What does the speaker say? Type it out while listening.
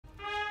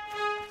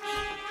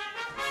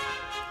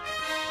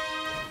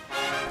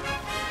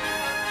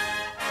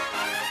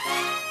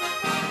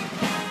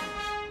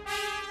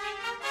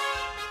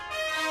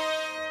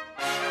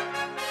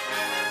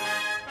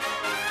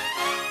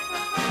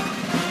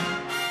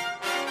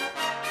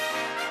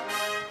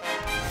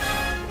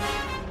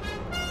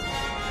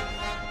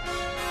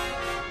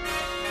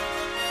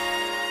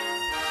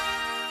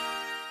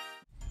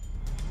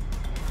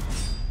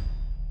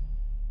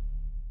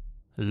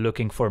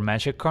Looking for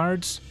Magic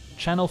cards?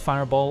 Channel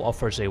Fireball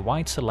offers a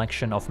wide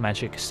selection of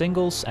Magic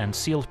singles and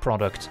sealed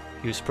product.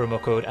 Use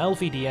promo code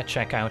LVD at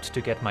checkout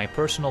to get my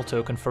personal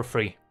token for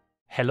free.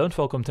 Hello and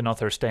welcome to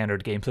another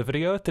standard gameplay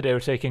video. Today we're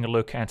taking a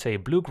look at a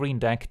blue-green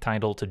deck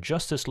titled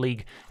Justice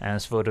League,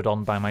 as voted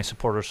on by my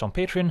supporters on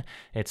Patreon.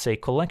 It's a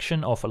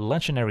collection of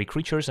legendary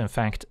creatures. In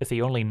fact,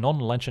 the only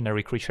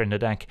non-legendary creature in the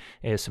deck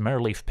is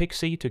Merleaf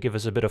Pixie to give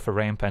us a bit of a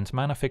ramp and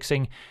mana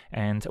fixing,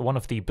 and one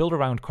of the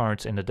build-around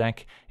cards in the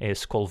deck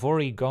is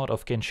Kolvori, God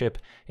of Kinship,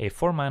 a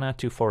 4-mana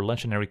 2/4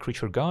 legendary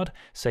creature god,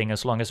 saying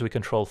as long as we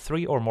control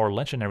 3 or more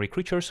legendary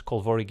creatures,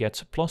 Kolvori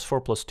gets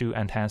 +4/+2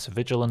 and has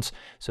Vigilance,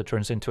 so it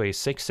turns into a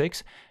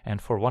 6/6.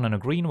 And for 1 and a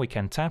green, we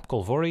can tap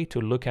Kolvori to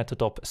look at the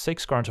top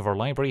 6 cards of our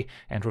library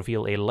and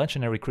reveal a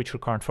legendary creature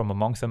card from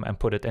among them and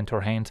put it into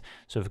our hand,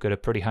 so we've got a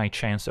pretty high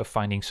chance of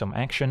finding some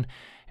action.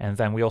 And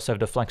then we also have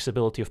the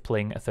flexibility of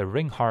playing the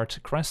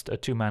Ringheart Crest, a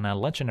 2-mana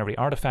legendary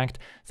artifact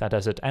that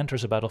as it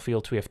enters a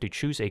battlefield we have to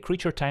choose a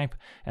creature type,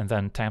 and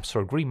then taps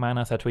for green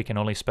mana that we can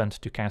only spend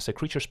to cast a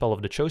creature spell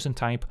of the chosen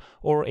type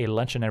or a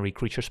legendary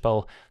creature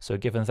spell. So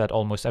given that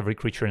almost every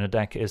creature in the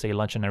deck is a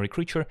legendary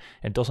creature,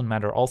 it doesn't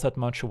matter all that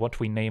much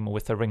what we name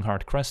with the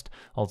Ringheart Crest,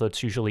 although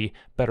it's usually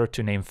better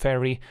to name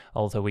Fairy,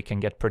 although we can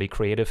get pretty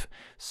creative.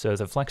 So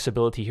the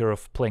flexibility here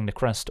of playing the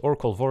Crest or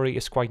Kolvori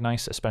is quite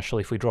nice,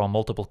 especially if we draw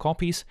multiple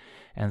copies.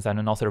 And then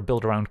another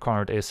build-around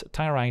card is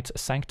Tyrite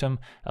Sanctum,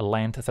 a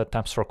land that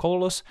taps for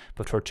colorless,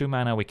 but for 2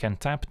 mana we can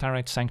tap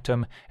Tyrite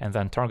Sanctum, and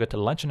then target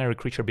legendary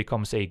creature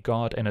becomes a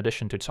god in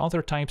addition to its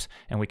other types,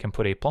 and we can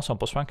put a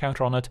 +1/+1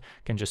 counter on it,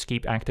 can just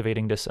keep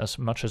activating this as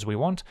much as we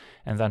want,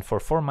 and then for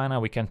 4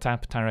 mana we can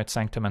tap Tyrite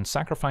Sanctum and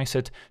sacrifice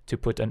it to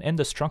put an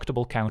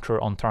indestructible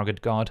counter on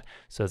target god,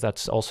 so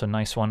that's also a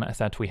nice one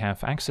that we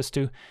have access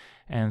to.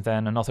 And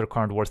then another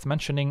card worth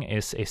mentioning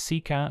is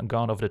Esika,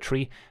 God of the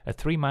Tree, a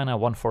 3-mana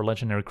 1/4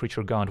 legendary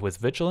creature god with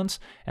Vigilance,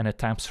 and it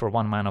taps for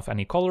 1 mana of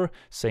any color,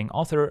 saying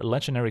other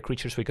legendary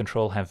creatures we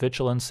control have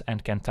Vigilance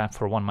and can tap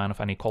for 1 mana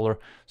of any color,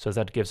 so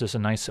that gives us a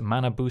nice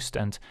mana boost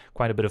and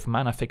quite a bit of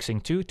mana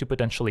fixing too to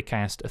potentially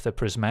cast the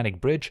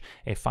Prismatic Bridge,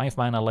 a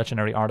 5-mana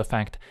legendary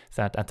artifact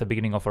that at the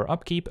beginning of our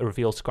upkeep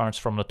reveals cards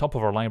from the top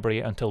of our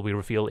library until we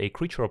reveal a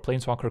creature or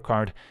planeswalker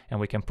card, and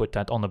we can put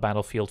that on the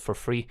battlefield for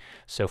free.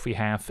 So if we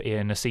have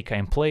an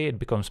Esika in play, it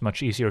becomes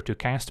much easier to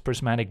cast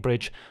Prismatic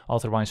Bridge.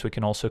 Otherwise we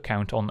can also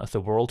count on the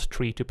World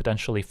Tree to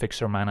potentially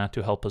fix our mana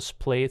to help us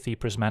play the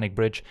Prismatic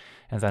Bridge,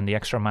 and then the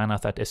extra mana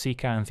that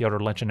Esika and the other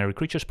legendary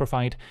creatures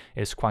provide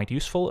is quite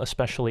useful,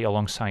 especially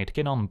alongside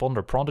Kinnon,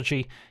 Bonder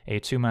Prodigy,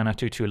 a 2-mana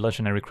 2/2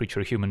 legendary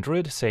creature human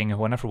druid, saying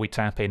whenever we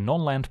tap a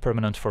non-land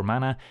permanent for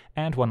mana,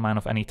 add 1 mana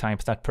of any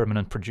type that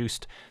permanent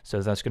produced,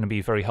 so that's going to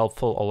be very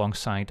helpful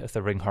alongside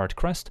the Ringheart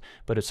Crest,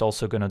 but it's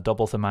also going to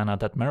double the mana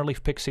that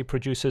Merleaf Pixie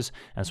produces,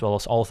 as well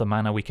as all the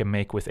mana we can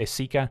make with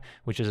Esika,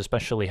 which is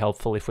especially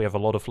helpful if we have a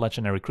lot of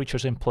legendary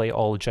creatures in play,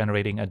 all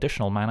generating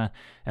additional mana,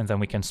 and then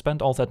we can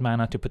spend all that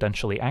mana to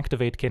potentially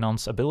activate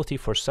Kinnon's ability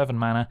for 7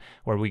 mana,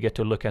 where we get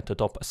to look at the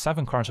top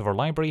 7 cards of our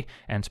library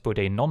and put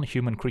a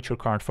non-human creature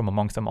card from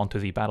among them onto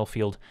the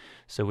battlefield.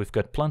 So we've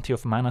got plenty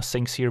of mana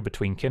sinks here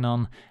between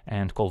Kinnon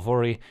and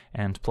Kolvori,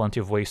 and plenty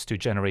of ways to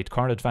generate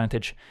card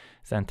advantage.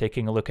 Then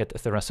taking a look at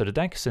the rest of the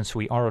deck, since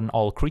we are an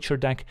all-creature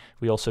deck,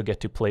 we also get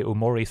to play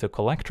Umori the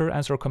Collector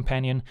as our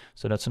companion,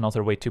 so that's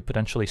another way to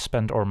potentially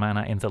spend our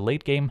mana in the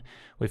late game.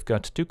 We've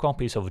got 2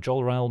 copies of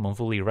Jolrael,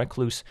 Monvuli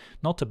Recluse,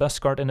 not the best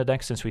card in the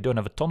deck since we don't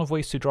have a ton of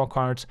ways to draw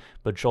cards,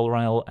 but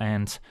Jolrael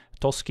and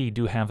Toski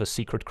do have a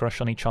secret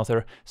crush on each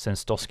other,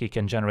 since Toski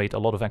can generate a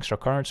lot of extra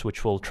cards,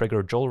 which will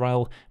trigger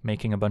Jolrael,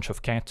 making a bunch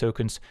of cat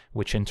tokens,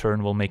 which in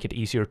turn will make it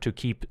easier to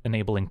keep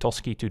enabling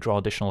Toski to draw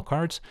additional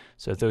cards,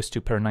 so those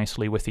two pair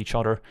nicely with each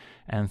other.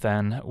 And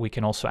then we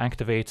can also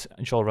activate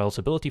Jolrael's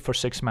ability for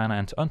 6 mana,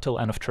 and until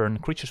end of turn,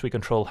 creatures we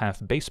control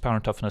have base power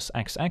and toughness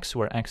XX,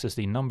 where X is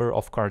the number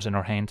of cards in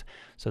our hand,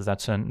 so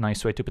that's a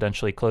nice way to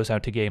potentially close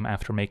out the game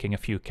after making a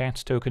few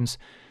cat tokens.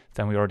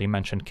 Then we already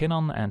mentioned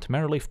Kinnon and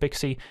Merleaf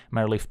Pixie.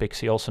 Merleaf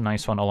Pixie also a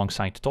nice one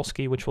alongside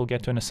Toski, which we'll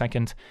get to in a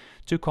second.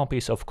 2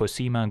 copies of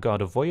Cosima,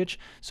 God of Voyage,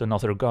 so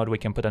another god we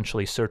can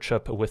potentially search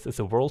up with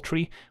the World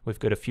Tree. We've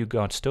got a few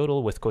gods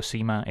total with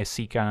Cosima,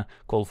 Esika,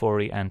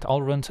 Kolvori and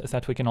Alrund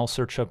that we can all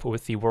search up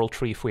with the World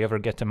Tree if we ever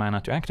get the mana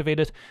to activate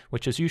it,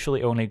 which is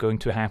usually only going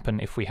to happen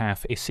if we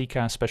have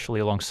Esika, especially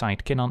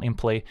alongside Kinnon in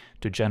play,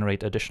 to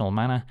generate additional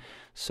mana.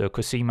 So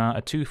Cosima,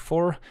 a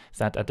 2/4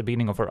 that at the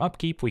beginning of our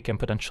upkeep we can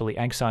potentially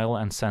exile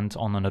and send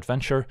on an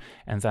adventure,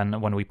 and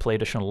then when we play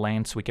additional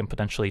lands we can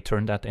potentially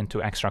turn that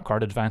into extra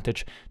card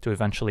advantage to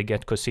eventually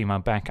get Cosima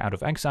back out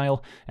of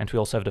exile. And we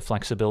also have the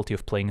flexibility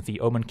of playing the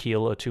Omen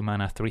Keel, a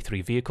 2-mana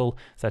 3/3 vehicle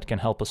that can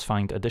help us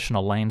find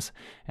additional lands,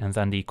 and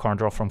then the card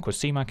draw from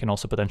Cosima can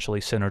also potentially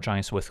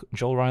synergize with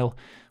Jolrael.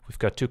 We've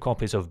got 2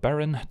 copies of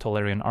Baron,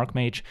 Tolarian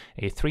Archmage,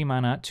 a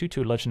 3-mana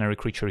 2/2 legendary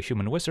creature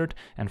human wizard,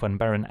 and when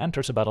Baron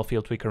enters a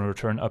battlefield we can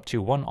return up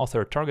to 1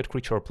 other target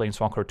creature or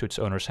planeswalker to its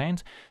owner's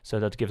hand, so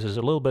that gives us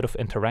a little bit of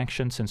interaction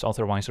interaction, since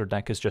otherwise our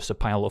deck is just a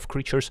pile of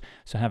creatures,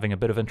 so having a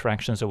bit of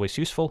interaction is always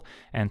useful.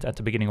 And at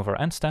the beginning of our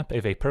end step,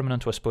 if a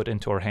permanent was put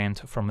into our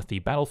hand from the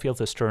battlefield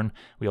this turn,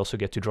 we also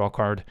get to draw a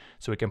card,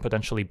 so we can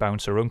potentially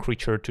bounce our own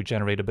creature to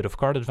generate a bit of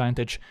card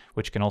advantage,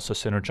 which can also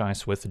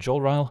synergize with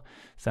Jolrael.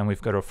 Then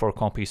we've got our 4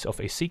 copies of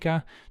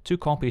Esika, 2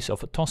 copies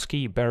of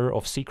Toski, Bearer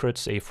of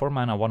Secrets, a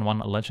 4-mana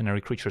 1/1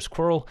 legendary creature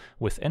squirrel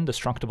with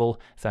indestructible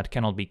that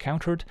cannot be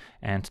countered,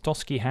 and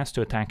Toski has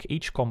to attack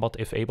each combat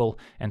if able,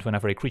 and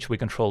whenever a creature we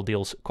control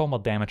deals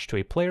combat damage to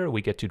a player,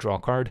 we get to draw a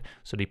card,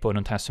 so the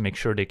opponent has to make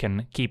sure they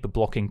can keep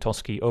blocking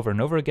Toski over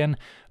and over again.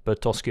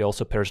 But Toski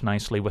also pairs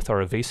nicely with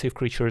our evasive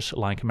creatures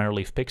like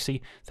Mereleaf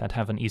Pixie that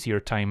have an easier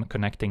time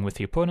connecting with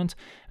the opponent,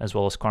 as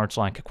well as cards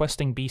like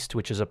Questing Beast,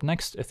 which is up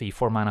next, the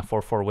 4-mana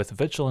 4/4 with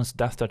Vigilance,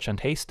 Death Touch and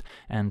Haste,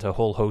 and a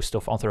whole host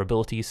of other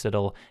abilities that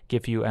I'll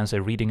give you as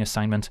a reading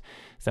assignment.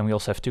 Then we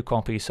also have 2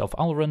 copies of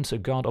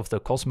Alrund, God of the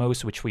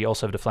Cosmos, which we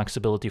also have the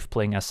flexibility of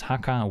playing as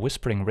Haka,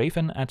 Whispering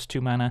Raven at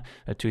 2 mana,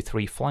 a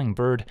 2/3 flying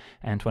bird,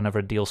 and whenever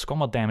it deals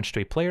combat damage to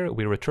a player,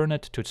 we return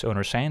it to its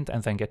owner's hand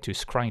and then get to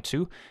scry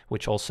 2,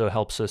 which also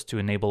helps us to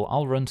enable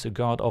Alrund,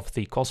 God of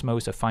the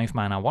Cosmos, a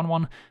 5-mana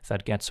 1/1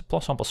 that gets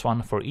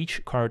 +1/+1 for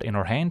each card in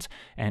our hand,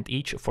 and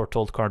each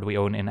foretold card we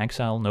own in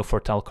exile, no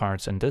foretell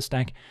cards in this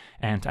deck.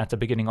 And at the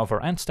beginning of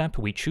our end step,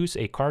 we choose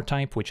a card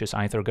type, which is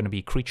either going to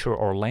be creature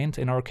or land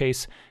in our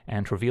case,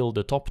 and reveal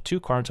the top 2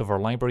 cards of our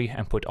library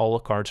and put all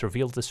cards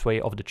revealed this way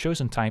of the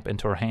chosen type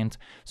into our hand,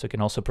 so it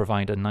can also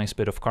provide a nice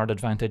bit of card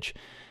advantage.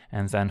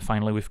 And then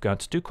finally we've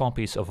got 2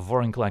 copies of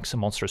Vorinclex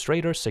Monstrous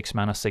Raider,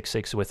 6-mana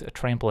 6/6 with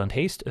Trample and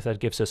Haste that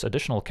gives us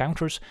additional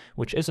counters,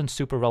 which isn't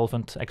super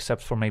relevant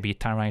except for maybe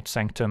Tyrite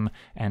Sanctum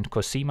and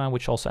Cosima,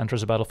 which also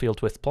enters the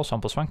battlefield with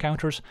 +1/+1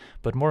 counters,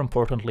 but more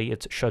importantly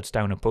it shuts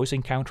down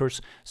opposing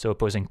counters, so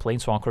opposing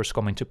planeswalkers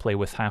come into play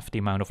with half the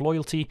amount of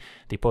loyalty,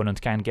 the opponent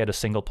can get a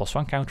single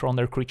 +1 counter on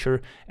their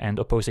creature, and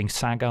opposing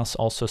sagas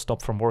also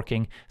stop from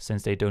working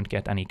since they don't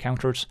get any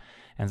counters.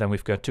 And then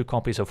we've got 2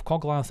 copies of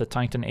Kogla, the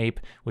Titan Ape,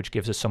 which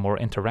gives us some more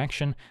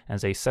interaction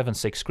as a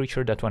 7/6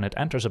 creature that when it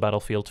enters a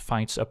battlefield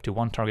fights up to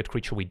 1 target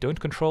creature we don't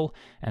control,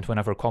 and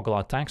whenever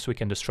Kogla attacks we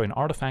can destroy an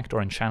artifact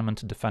or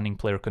enchantment defending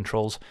player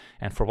controls,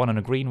 and for 1 and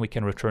a green we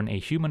can return a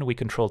human we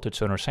control to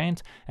its owner's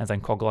hand, and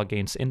then Kogla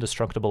gains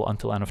indestructible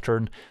until end of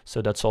turn,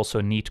 so that's also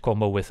a neat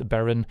combo with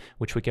Baron,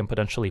 which we can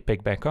potentially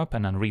pick back up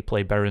and then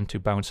replay Baron to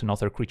bounce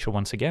another creature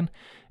once again.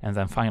 And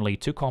then finally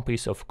 2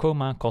 copies of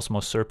Koma,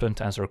 Cosmos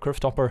Serpent as our Curve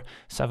Topper,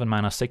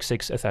 7-mana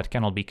 6/6 that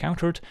cannot be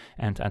countered,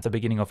 and at the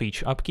beginning of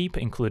each upkeep,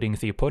 including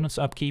the opponent's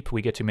upkeep,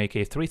 we get to make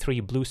a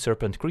 3/3 blue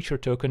serpent creature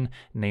token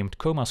named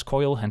Koma's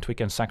Coil, and we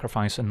can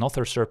sacrifice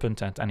another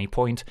serpent at any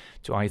point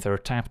to either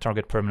tap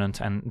target permanent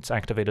and its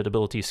activated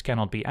abilities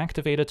cannot be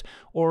activated,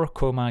 or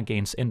Koma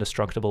gains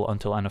indestructible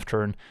until end of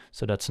turn,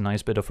 so that's a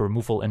nice bit of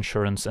removal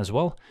insurance as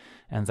well.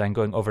 And then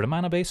going over the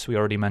mana base, we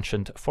already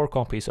mentioned 4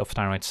 copies of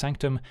Tyrite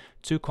Sanctum,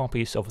 2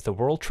 copies of the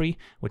World Tree,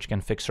 which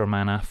can fix our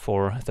mana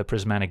for the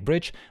Prismatic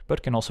Bridge,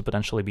 but can also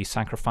potentially be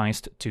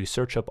sacrificed to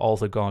search up all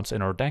the gods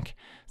in our deck.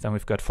 Then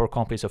we've got 4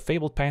 copies of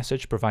Fabled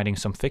Passage, providing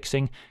some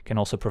fixing, can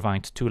also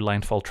provide 2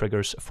 landfall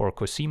triggers for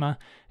Cosima.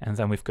 And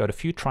then we've got a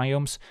few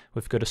Triomes.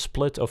 We've got a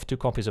split of 2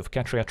 copies of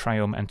Ketria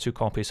Triome and 2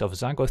 copies of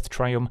Zagoth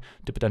Triome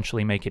to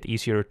potentially make it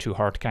easier to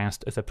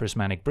hardcast the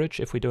Prismatic Bridge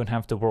if we don't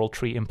have the World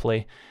Tree in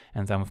play.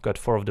 And then we've got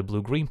 4 of the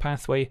Blue-Green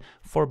Pathway,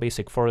 4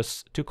 basic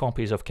forests, 2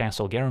 copies of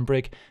Castle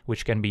Garenbrig,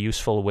 which can be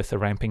useful with the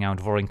ramping out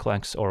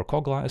Vorinclex or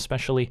Kogla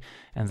especially,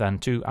 and then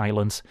 2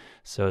 islands.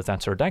 So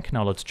that's our deck.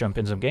 Now let's jump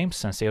in some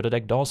games and see how the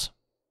deck does.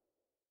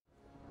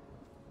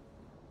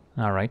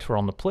 Alright, we're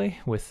on the play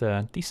with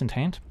a decent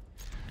hand.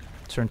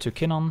 Turn to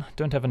Kinnon.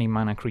 Don't have any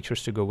mana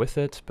creatures to go with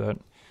it, but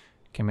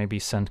can maybe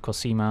send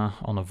Cosima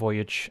on a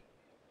voyage.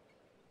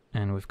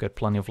 And we've got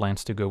plenty of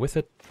lands to go with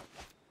it.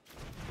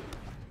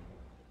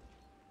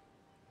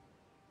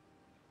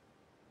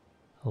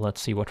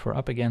 Let's see what we're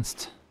up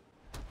against.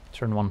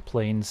 Turn 1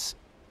 plains.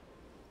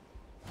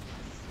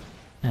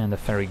 And a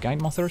Fairy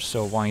Guidemother,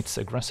 so white's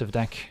aggressive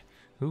deck.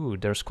 Ooh,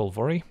 there's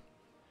Kolvori.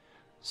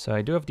 So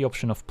I do have the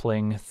option of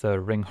playing the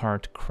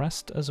Ringheart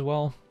Crest as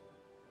well,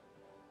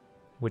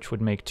 which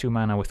would make 2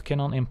 mana with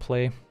Kinnon in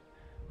play,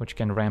 which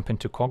can ramp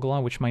into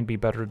Kogla, which might be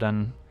better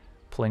than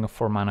playing a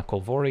 4 mana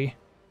Kolvori.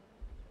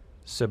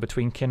 So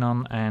between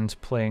Kinnon and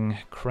playing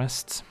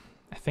Crest,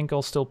 I think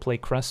I'll still play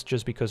Crest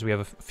just because we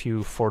have a few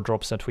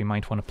 4-drops that we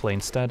might want to play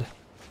instead.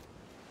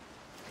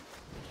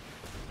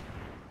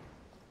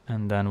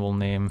 And then we'll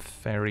name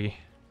Fairy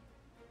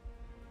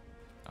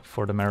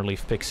for the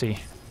Mereleaf Pixie,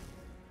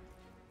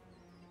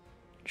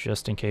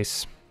 just in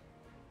case.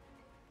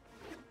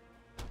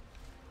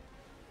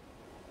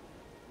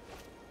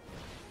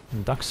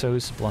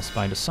 Duxos, Blessed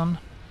by the Sun.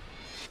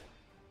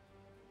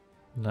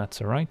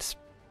 That's alright.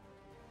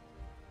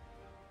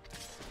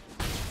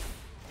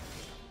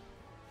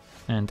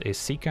 And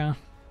Esika,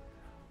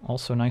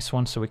 also a nice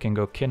one, so we can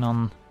go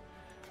Kinnon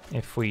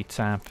if we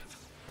tap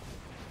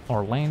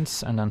our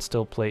lands and then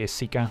still play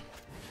Esika.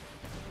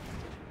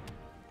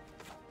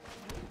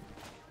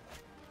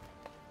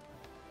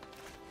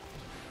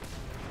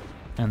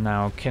 And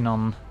now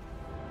Kinnon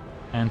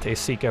and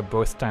Esika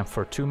both tap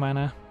for 2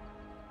 mana.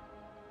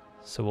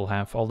 So we'll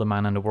have all the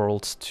mana in the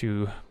world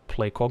to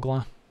play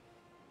Kogla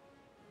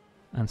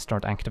and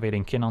start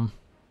activating Kinnon.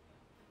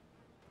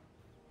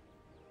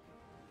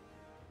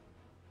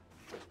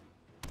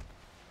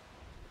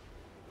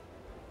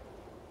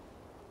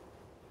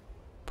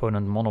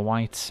 Opponent mono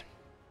white.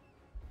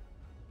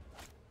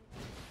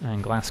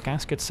 And Glass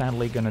Casket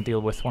sadly gonna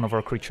deal with one of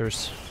our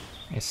creatures,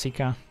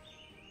 Esika.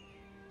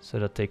 So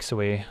that takes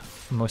away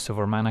most of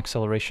our mana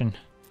acceleration.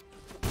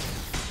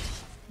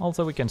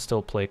 Although we can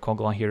still play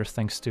Kogla here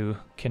thanks to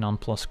Kinnon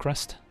plus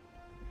Crest.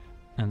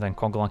 And then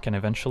Kogla can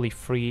eventually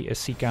free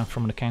Esika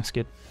from the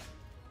casket.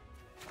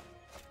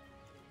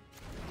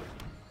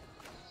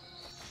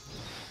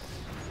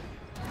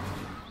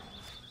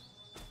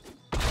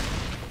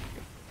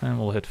 And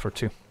we'll hit for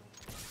 2.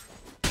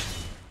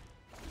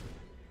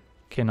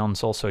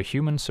 Kinnon's also a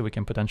human, so we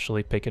can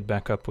potentially pick it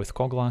back up with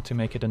Kogla to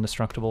make it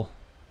indestructible.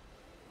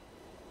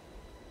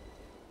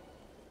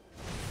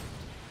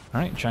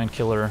 Alright, Giant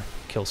Killer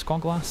kills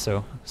Kogla,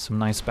 so some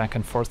nice back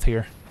and forth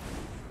here.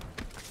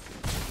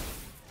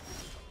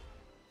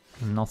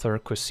 Another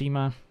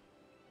Cosima.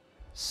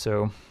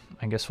 So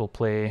I guess we'll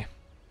play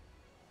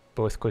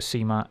both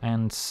Cosima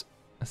and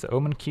the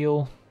Omen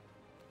Keel.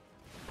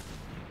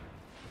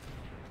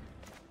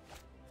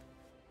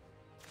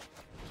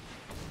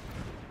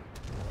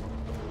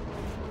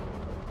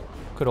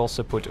 Could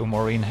also put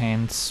Umori in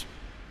hands.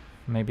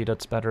 Maybe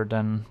that's better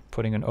than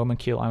putting an Omen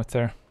Keel out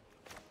there.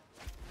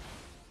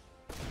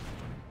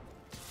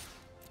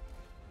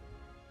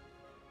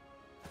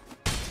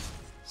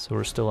 So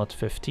we're still at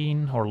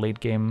 15. Our late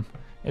game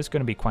is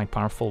going to be quite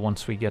powerful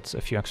once we get a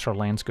few extra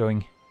lands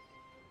going.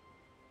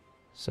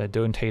 So I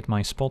don't hate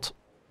my spot.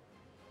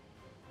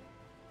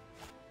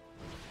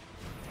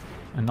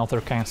 Another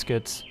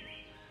casket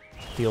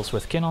deals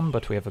with Kinnon,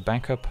 but we have a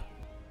backup.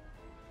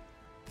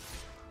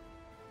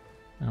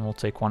 And we'll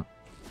take 1.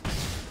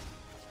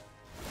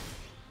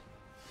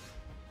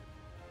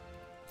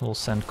 We'll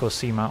send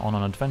Cosima on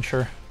an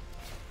adventure.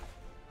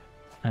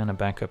 And a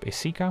backup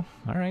Esika.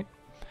 Alright.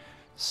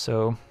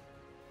 So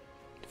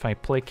if I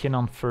play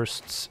Kinnon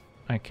first,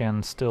 I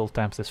can still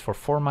tap this for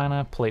 4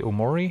 mana, play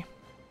Umori.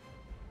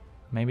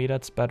 Maybe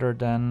that's better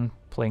than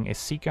playing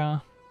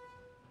Esika.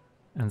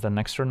 And then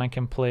next turn I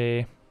can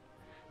play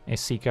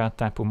Esika,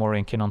 tap Umori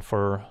and Kinnon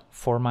for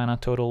 4 mana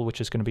total,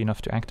 which is going to be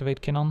enough to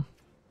activate Kinnon.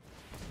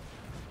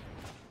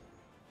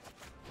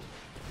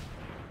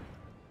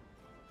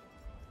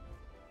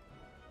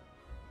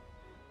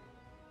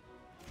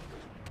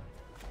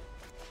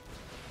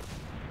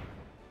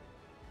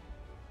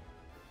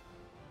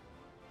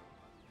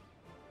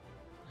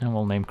 And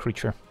we'll name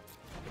creature.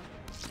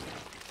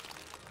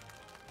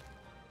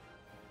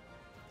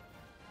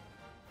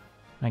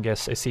 I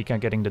guess Esika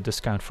getting the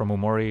discount from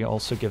Umori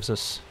also gives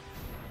us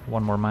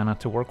 1 more mana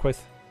to work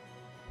with.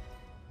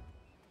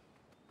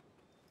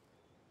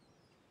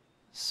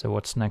 So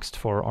what's next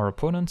for our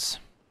opponents?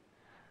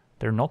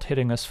 They're not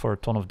hitting us for a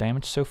ton of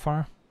damage so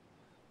far,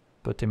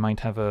 but they might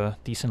have a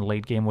decent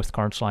late game with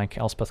cards like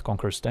Elspeth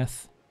Conquers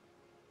Death.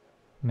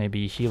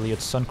 Maybe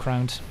Heliod's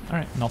Suncrowned.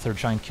 Alright, another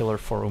Giant Killer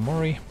for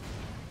Umori.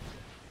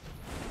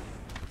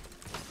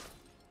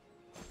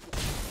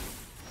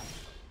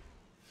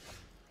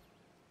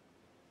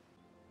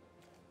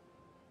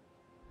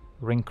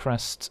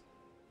 Ringcrest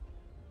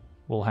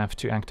will have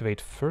to activate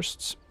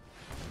first,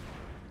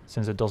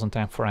 since it doesn't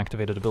tap for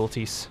activated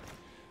abilities.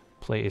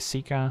 Play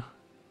Esika,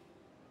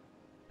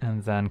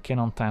 and then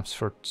Kinnon taps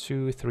for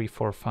 2, 3,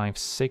 4, 5,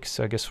 6,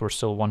 so I guess we're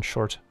still 1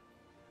 short.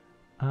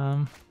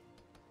 Yeah,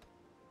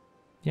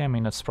 I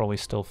mean, that's probably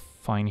still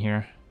fine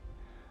here.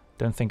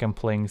 Don't think I'm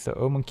playing the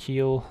Omen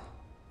Keel,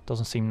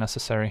 doesn't seem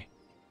necessary.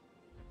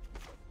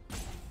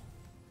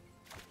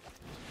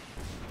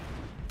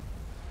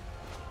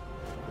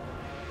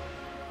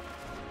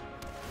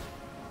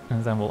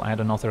 And then we'll add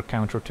another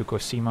counter to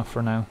Cosima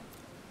for now.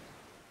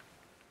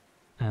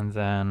 And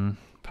then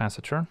pass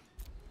a turn.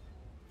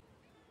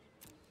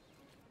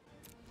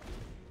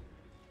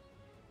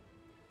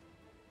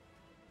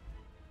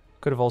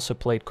 Could have also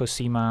played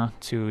Cosima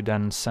to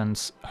then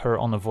send her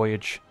on a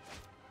voyage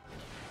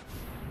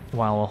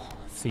while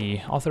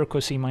the other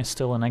Cosima is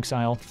still in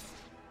exile.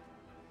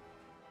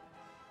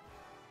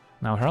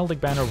 Now Heraldic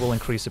Banner will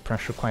increase the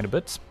pressure quite a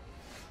bit,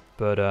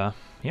 but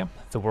yeah,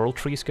 the World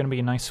Tree is going to be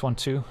a nice one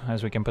too,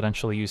 as we can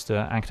potentially use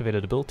the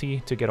activated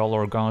ability to get all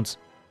our gods.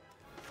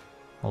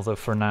 Although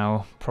for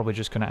now, probably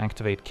just going to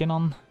activate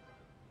Kinnon.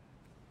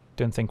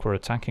 Don't think we're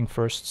attacking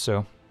first,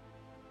 so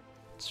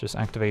let's just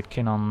activate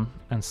Kinnon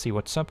and see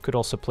what's up. Could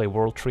also play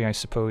World Tree, I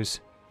suppose,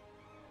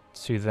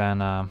 to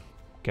then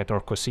get our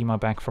Cosima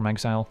back from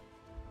exile.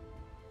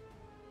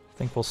 I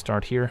think we'll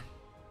start here.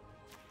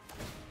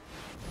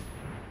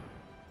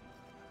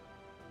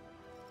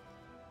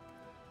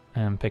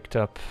 And picked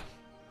up,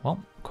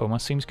 well, Koma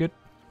seems good.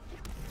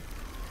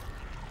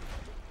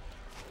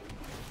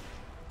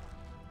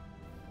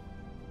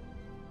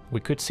 We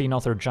could see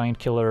another Giant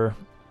Killer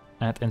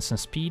at instant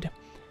speed.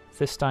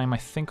 This time I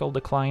think I'll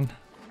decline.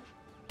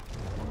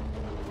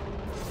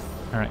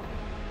 Alright.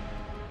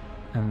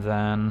 And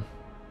then...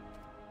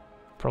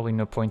 probably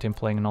no point in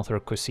playing another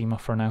Cosima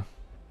for now.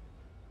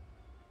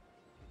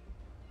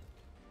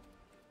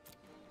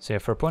 So yeah,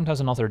 if our opponent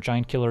has another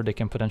Giant Killer, they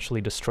can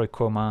potentially destroy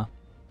Koma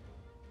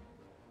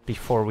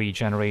before we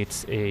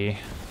generate a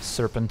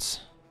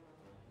Serpent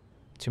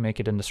to make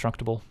it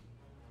indestructible.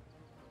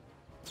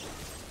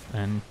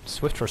 And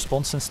Swift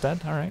Response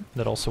instead, alright,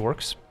 that also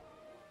works.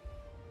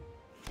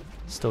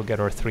 Still get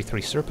our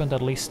 3/3 Serpent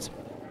at least.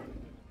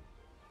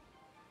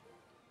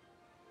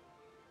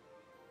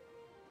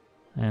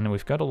 And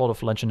we've got a lot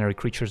of legendary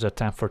creatures that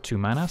tap for 2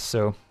 mana,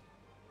 so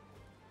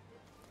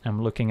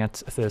I'm looking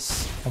at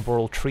this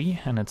World Tree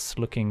and it's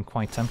looking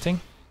quite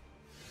tempting.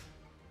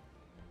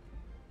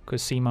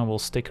 Cosima will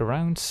stick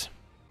around.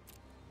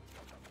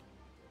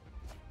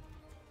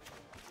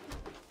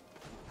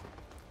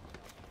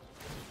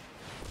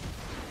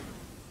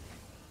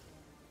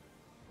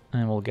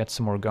 And we'll get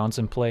some more gods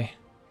in play.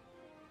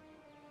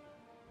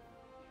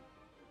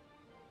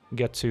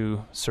 Get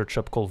to search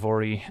up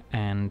Kolvori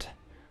and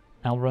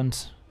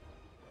Alrund.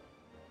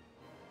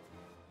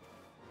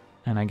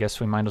 And I guess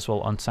we might as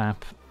well untap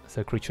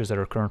the creatures that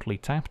are currently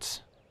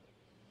tapped.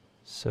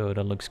 So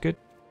that looks good.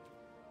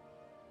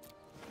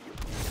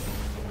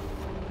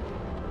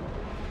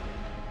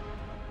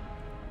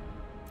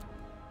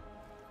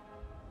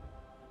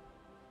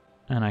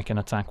 And I can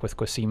attack with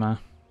Cosima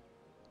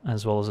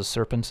as well as a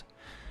Serpent.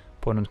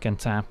 Opponent can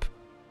tap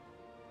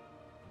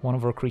one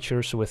of our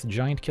creatures with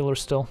Giant Killer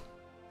still.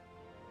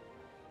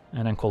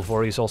 And then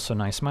Kolvori is also a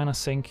nice mana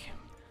sink.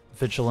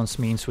 Vigilance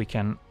means we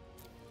can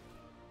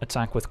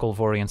attack with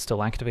Kolvori and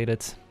still activate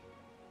it.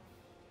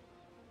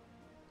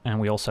 And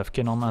we also have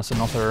Kinnon as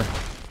another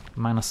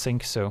mana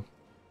sink, so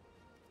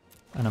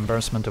an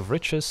Embarrassment of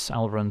Riches.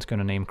 Alrund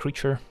gonna name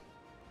creature.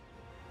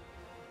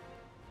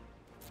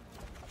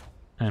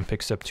 And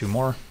picks up 2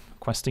 more.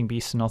 Questing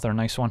Beast, another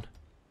nice one.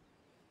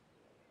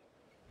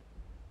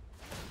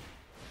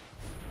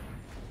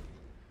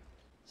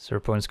 So our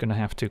opponent's gonna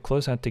have to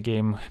close out the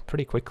game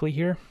pretty quickly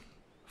here.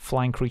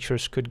 Flying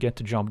creatures could get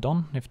the job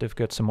done if they've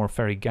got some more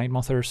Fairy Guide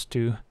Mothers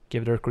to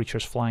give their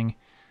creatures flying.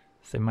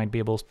 They might be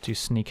able to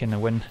sneak in a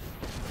win.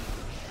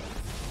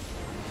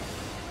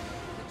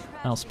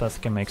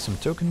 Elspeth can make some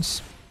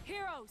tokens.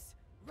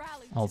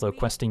 Although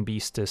Questing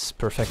Beast is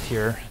perfect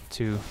here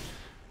to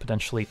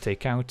potentially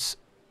take out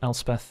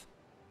Elspeth.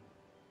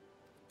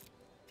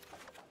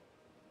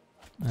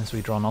 As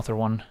we draw another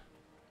one.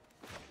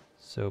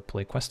 So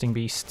play Questing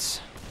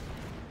Beasts.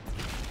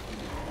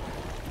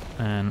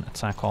 And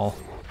attack all.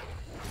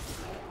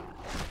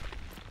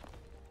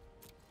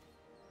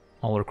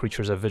 All our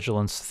creatures have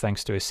vigilance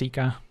thanks to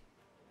Esika.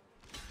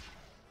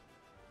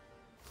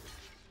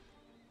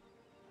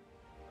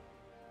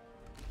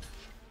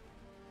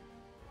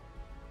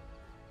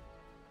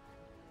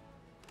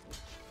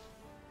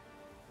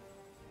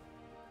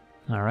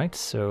 Alright,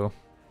 so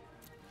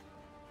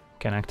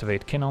can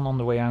activate Kinnon on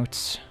the way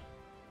out.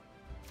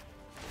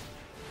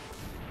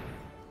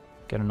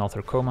 Get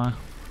another Koma.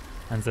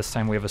 And this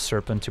time we have a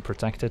Serpent to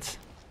protect it.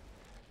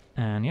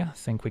 And yeah, I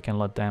think we can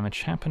let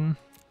damage happen.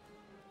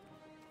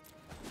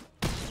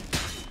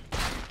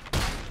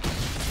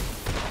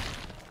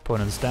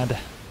 Opponent's dead.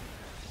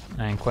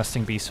 And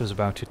Questing Beast was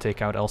about to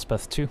take out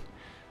Elspeth too.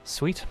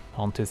 Sweet,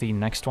 on to the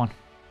next one.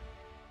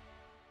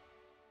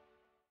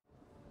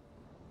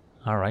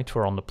 Alright,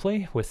 we're on the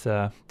play with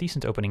a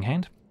decent opening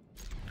hand.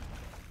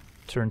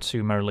 Turn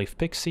to Merleaf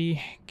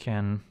Pixie,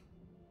 can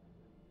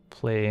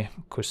play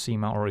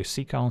Cosima or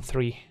Esika on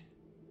 3.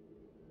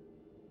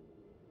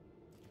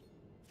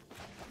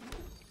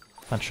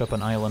 Fetch up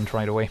an island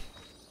right away.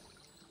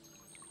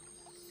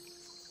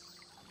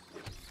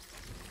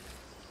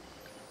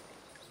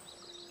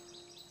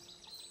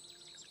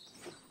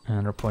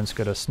 And our opponent's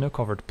got a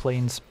snow-covered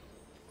plains.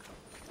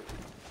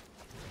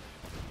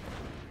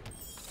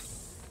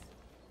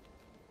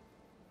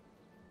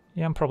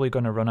 Yeah, I'm probably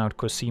going to run out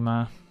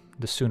Cosima,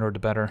 the sooner the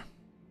better.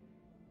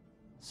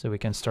 So we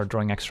can start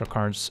drawing extra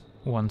cards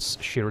once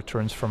she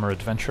returns from her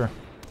adventure.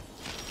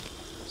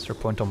 So our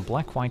point on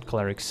black-white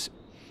clerics.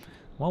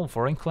 Well,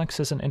 Vorinclex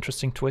is an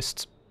interesting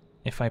twist.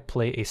 If I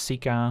play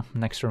Esika,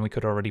 next turn we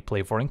could already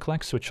play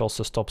Vorinclex, which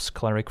also stops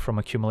Cleric from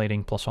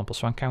accumulating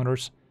 +1/+1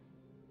 counters.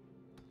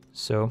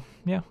 So,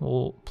 yeah,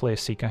 we'll play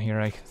Esika here,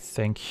 I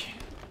think.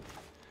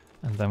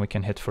 And then we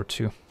can hit for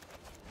 2.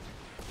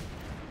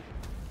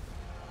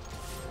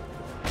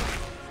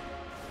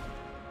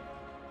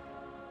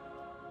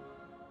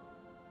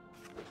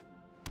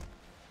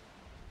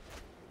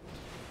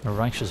 A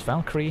Righteous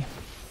Valkyrie.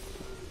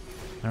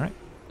 Alright,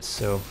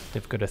 so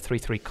they've got a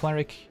 3/3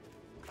 Cleric,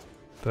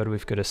 but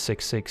we've got a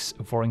 6/6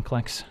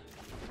 Vorinclex.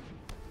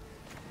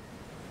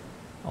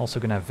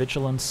 Also gonna have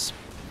Vigilance.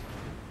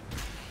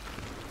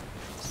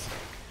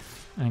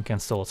 And can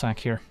still attack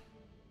here.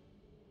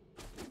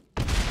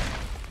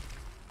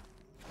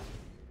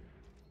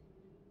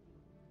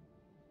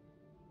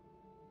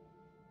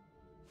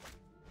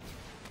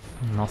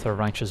 Another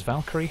Righteous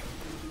Valkyrie.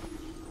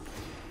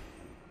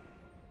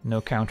 No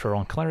counter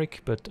on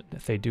Cleric, but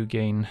they do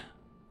gain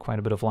quite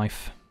a bit of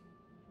life.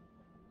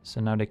 So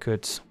now they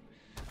could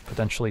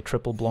potentially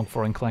triple block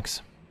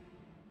Vorinclex.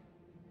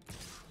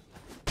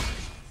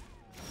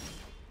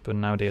 But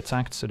now they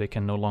attacked, so they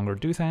can no longer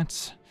do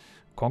that.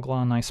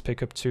 Kogla, nice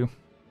pickup too.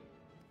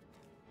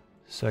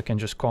 So I can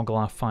just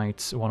Kogla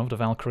fight one of the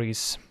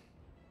Valkyries.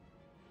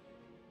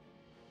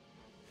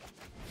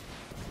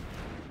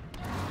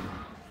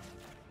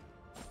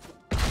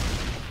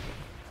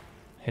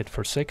 Hit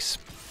for 6.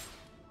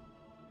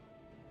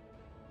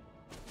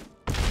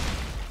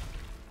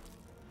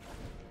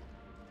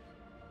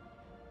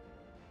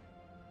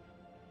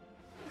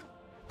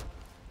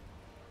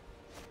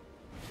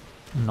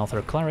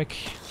 Another Cleric.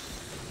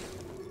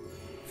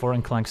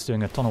 Vorinclex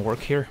doing a ton of work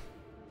here.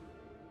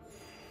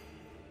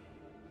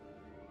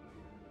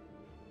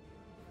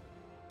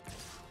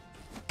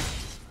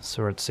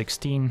 So we're at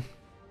 16.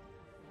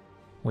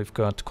 We've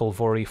got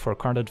Kolvori for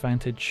card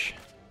advantage.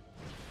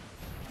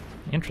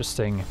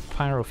 Interesting.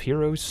 Pyre of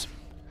Heroes.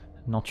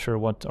 Not sure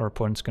what our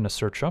opponent's gonna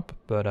search up,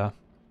 but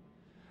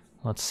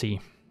let's see.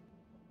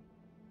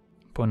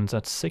 Opponent's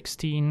at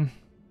 16.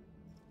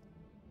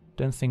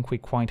 Don't think we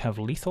quite have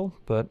lethal,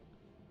 but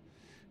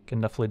can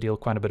definitely deal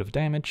quite a bit of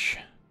damage.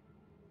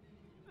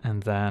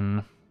 And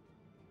then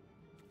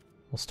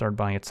we'll start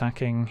by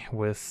attacking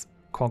with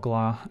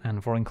Kogla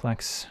and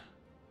Vorinclex.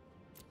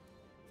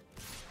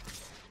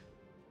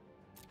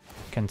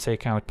 Can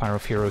take out Pyre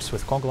of Heroes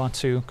with Kogla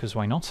too, because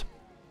why not?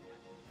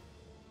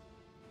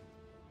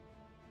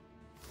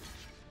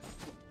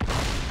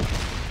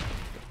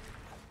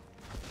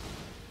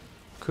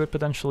 Could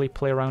potentially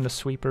play around a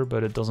sweeper,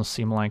 but it doesn't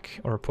seem like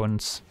our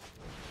opponent's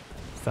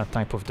that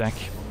type of deck.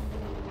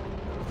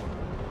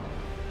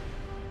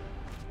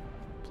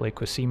 Play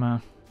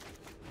Cosima.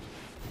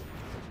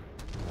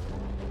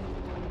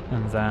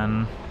 And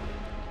then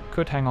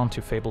could hang on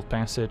to Fabled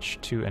Passage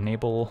to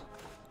enable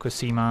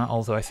Cosima,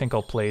 although I think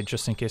I'll play it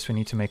just in case we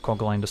need to make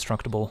Kogla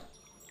indestructible.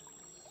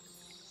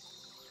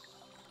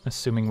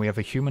 Assuming we have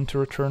a human to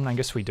return, I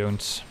guess we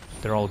don't.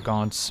 They're all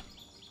gods.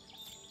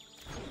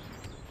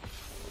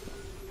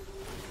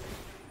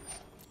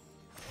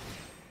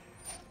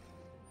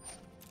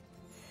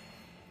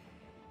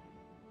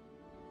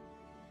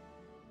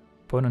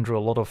 Opponent drew a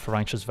lot of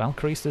Righteous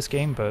Valkyries this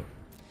game, but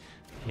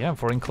yeah,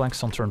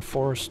 Vorinclex on turn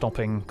 4,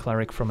 stopping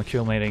Cleric from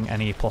accumulating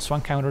any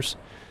 +1 counters.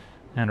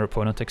 And our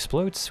opponent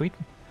explodes, sweet.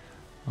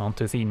 On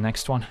to the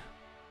next one.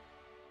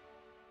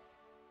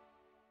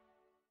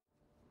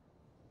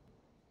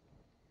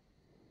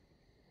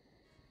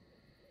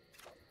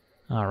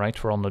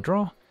 Alright, we're on the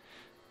draw.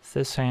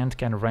 This hand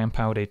can ramp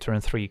out a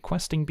turn 3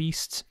 Questing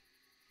Beast.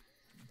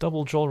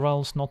 Double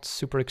Jolrel's not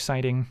super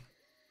exciting.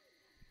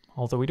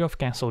 Although we do have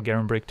Castle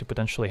Garenbrig to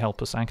potentially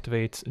help us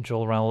activate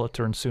Jolrel a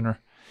turn sooner.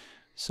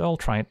 So I'll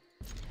try it.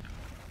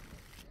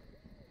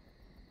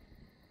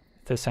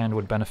 This hand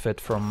would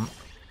benefit from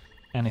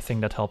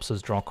anything that helps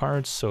us draw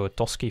cards, so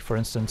Toski, for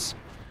instance,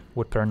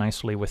 would pair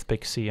nicely with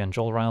Pixie and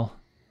Jolrel.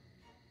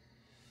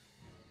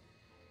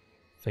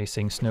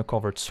 Facing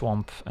Snow-Covered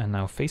Swamp and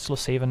now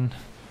Faceless Haven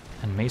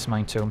and Maze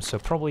Mine Tome, so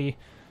probably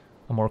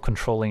a more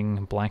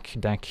controlling black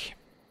deck. It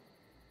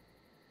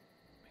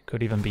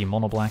could even be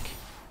mono-black.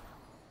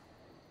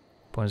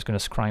 Opponent's gonna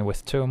scry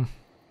with Tome.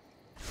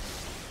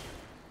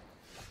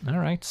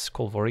 Alright,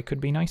 Kolvori could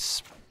be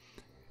nice.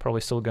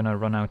 Probably still gonna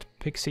run out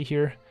Pixie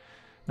here.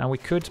 Now we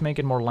could make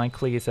it more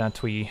likely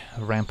that we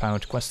ramp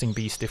out Questing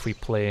Beast if we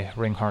play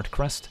Ringheart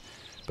Crest,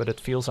 but it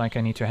feels like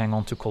I need to hang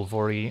on to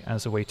Kolvori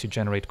as a way to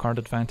generate card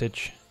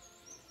advantage.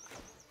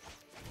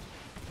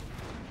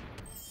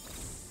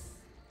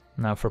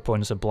 Now if our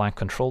opponent's a black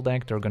control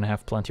deck, they're gonna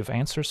have plenty of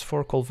answers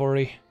for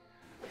Kolvori,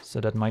 so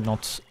that might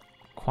not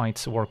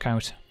quite work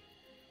out.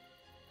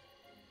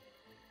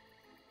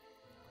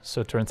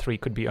 So turn 3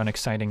 could be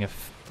unexciting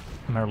if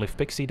Merleaf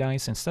Pixie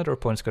dies. Instead our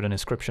opponent's got an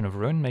Inscription of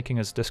Ruin, making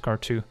us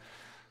discard 2.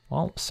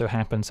 Well, so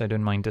happens I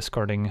don't mind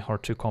discarding our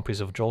 2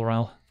 copies of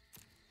Jolrel.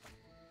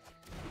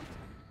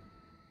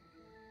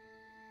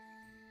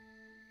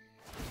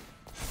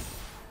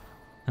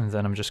 And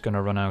then I'm just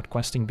gonna run out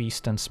Questing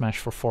Beast and smash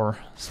for 4,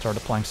 start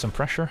applying some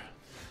pressure.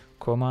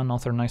 Koma,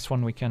 another nice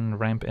one we can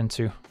ramp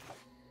into.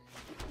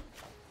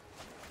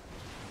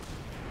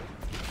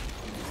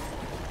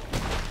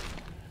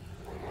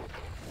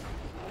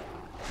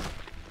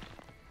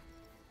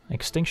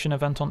 Extinction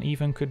Event on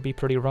even could be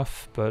pretty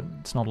rough, but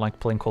it's not like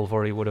playing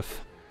Kolvori would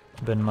have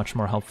been much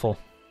more helpful.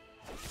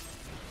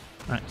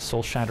 Alright,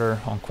 Soul Shatter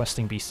on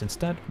Questing Beast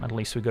instead, at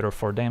least we got our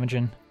 4 damage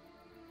in.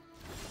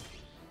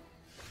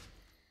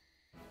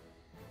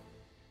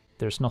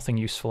 There's nothing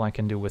useful I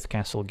can do with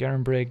Castle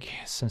Garenbrig,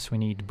 since we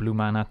need blue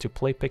mana to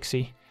play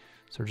Pixie,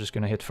 so we're just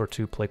gonna hit for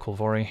 2, play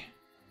Kolvori.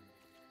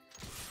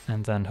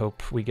 And then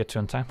hope we get to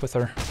untap with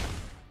her.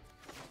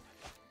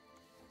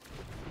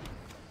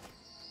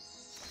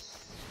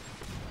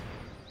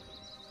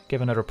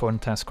 Given that our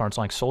opponent has cards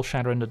like Soul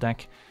Shatter in the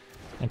deck,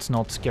 it's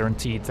not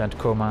guaranteed that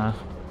Koma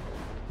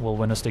will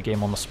win us the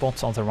game on the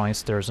spot,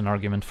 otherwise there's an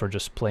argument for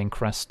just playing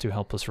Crest to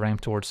help us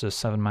ramp towards the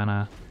 7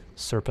 mana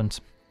Serpent.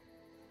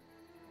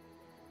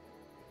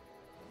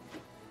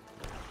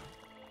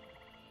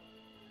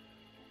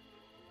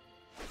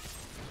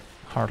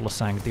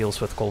 Heartless Act deals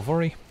with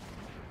Kolvori.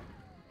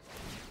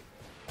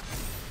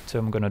 So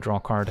I'm gonna draw a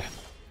card.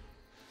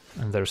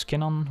 And there's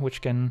Kinnon,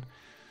 which can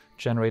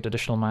generate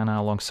additional mana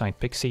alongside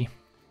Pixie.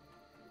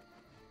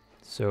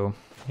 So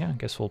yeah, I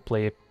guess we'll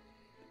play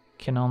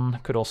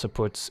Kinnon. Could also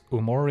put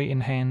Umori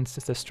in hand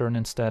this turn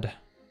instead.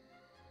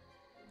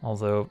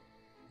 Although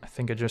I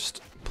think I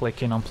just play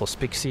Kinnon plus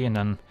Pixie and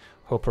then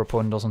hope our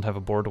opponent doesn't have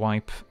a board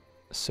wipe,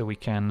 so we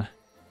can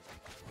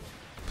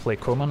play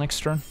Koma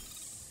next turn.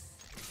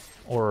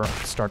 Or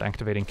start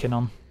activating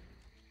Kinnon.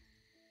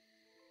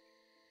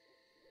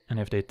 And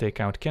if they take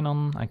out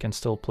Kinnon, I can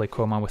still play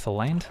Koma with a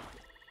land.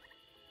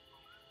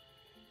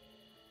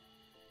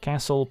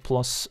 Castle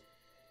plus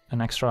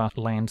an extra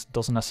land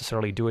doesn't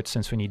necessarily do it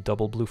since we need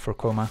double blue for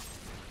Koma.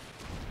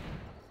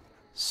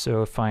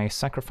 So if I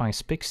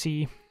sacrifice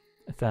Pixie,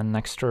 then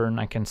next turn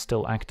I can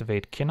still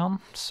activate Kinnon,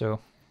 so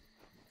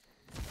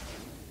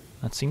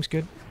that seems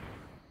good.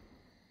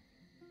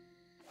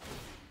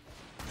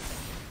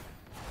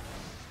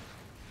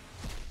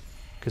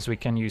 Because we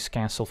can use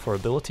Castle for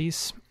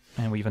abilities,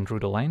 and we even drew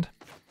the land.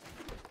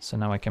 So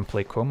now I can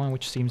play Koma,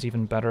 which seems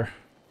even better.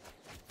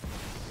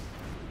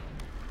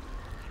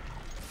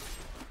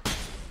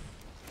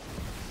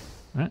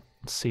 Alright,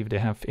 let's see if they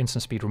have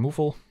instant speed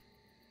removal.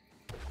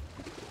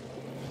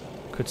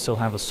 Could still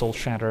have a Soul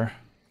Shatter.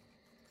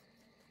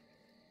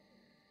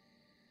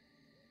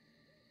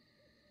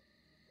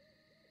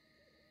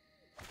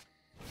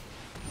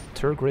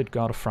 Turgid,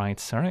 God of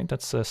Fright. Alright,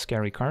 that's a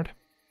scary card.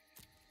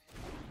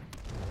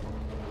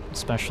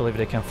 Especially if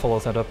they can follow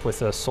that up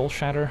with a Soul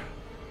Shatter.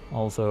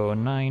 Although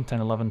 9, 10,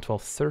 11,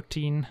 12,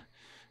 13.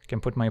 I can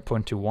put my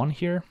opponent to 1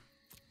 here.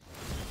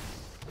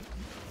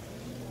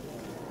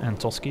 And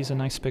Toski's a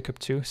nice pickup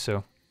too,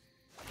 so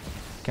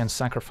can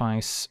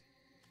sacrifice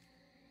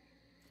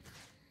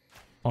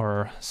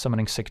or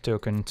summoning Sick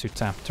Token to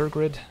tap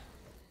Turgid.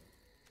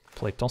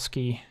 Play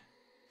Toski.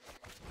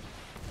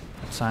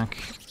 Attack,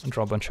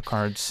 draw a bunch of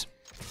cards.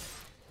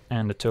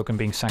 And the token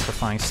being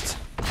sacrificed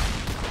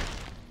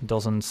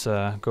doesn't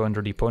go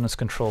under the opponent's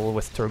control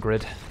with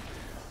Turgid,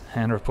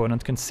 and our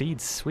opponent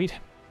concedes. Sweet.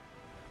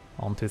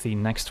 On to the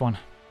next one.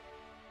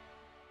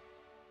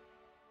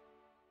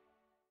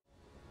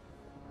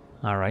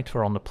 Alright,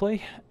 we're on the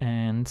play,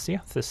 and yeah,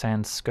 this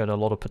hand's got a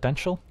lot of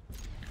potential.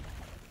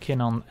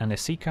 Kinnon and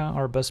Esika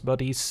are best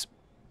buddies,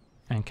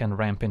 and can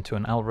ramp into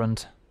an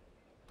Alrund.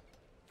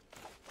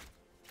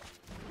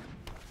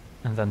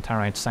 And then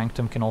Tarride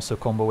Sanctum can also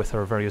combo with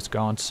her various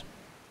gods.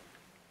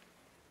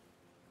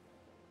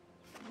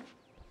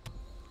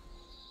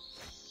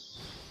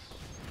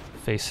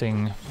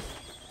 Facing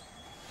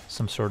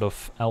some sort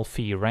of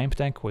Elfie ramp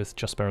deck with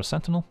Jaspera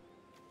Sentinel.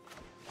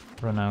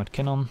 Run out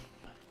Kinnon.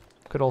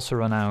 Could also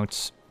run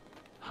out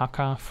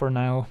Haka for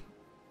now.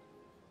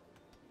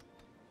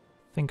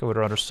 I think I would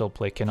rather still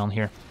play Kinnon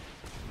here.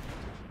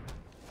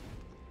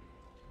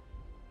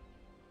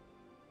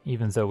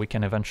 Even though we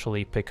can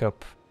eventually pick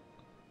up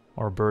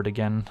our bird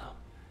again.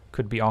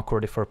 Could be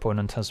awkward if our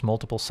opponent has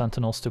multiple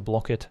Sentinels to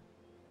block it.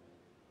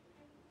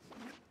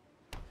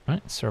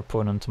 Right, so our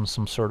opponent on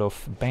some sort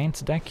of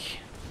banned deck.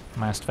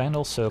 Masked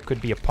Vandal, so it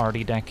could be a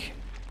party deck.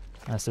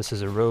 As this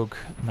is a rogue,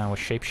 now a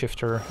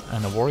shapeshifter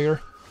and a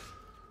warrior.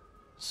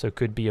 So it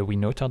could be a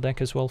Winota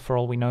deck as well, for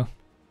all we know.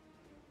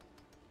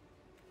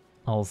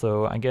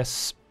 Although, I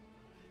guess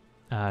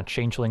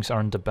changelings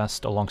aren't the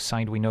best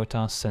alongside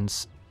Winota,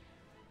 since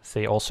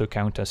they also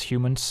count as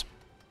humans.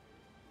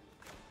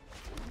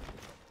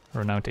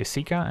 Run out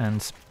Esika,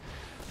 and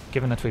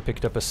given that we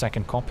picked up a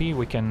second copy,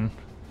 we can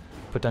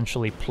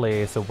potentially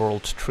play the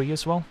World Tree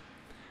as well.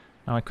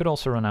 Now I could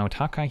also run out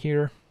Haka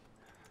here,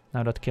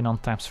 now that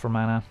Kinnon taps for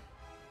mana,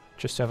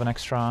 just to have an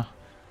extra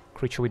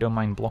creature we don't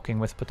mind blocking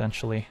with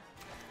potentially.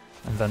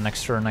 And then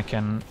next turn I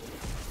can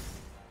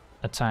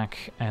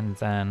attack and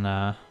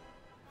then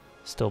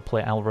still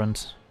play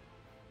Alrund.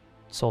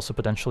 It's also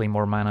potentially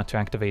more mana to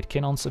activate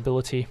Kinnon's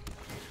ability.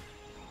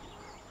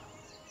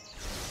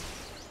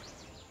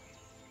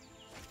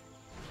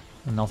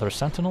 Another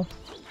Sentinel.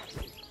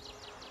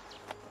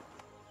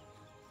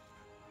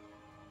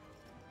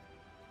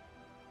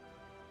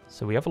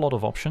 So we have a lot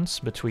of options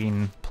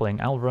between playing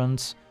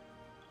Alrund,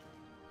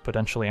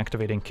 potentially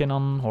activating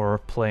Kinnon, or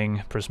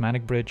playing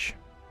Prismatic Bridge.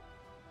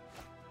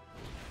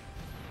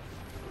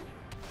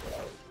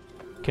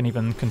 Can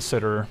even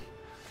consider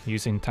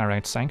using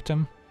Tarride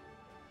Sanctum.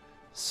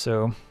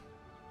 So,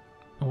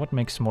 what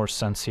makes more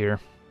sense here?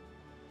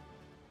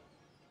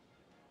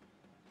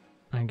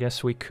 I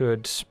guess we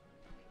could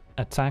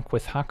attack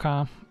with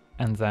Haka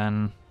and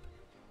then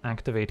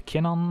activate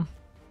Kinnon,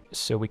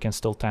 so we can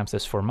still tap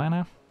this for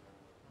mana.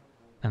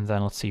 And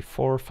then let's see,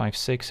 4, 5,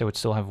 6, I would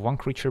still have one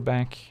creature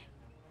back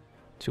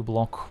to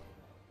block.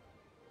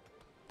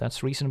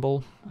 That's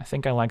reasonable. I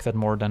think I like that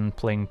more than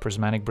playing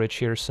Prismatic Bridge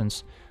here,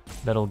 since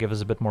that'll give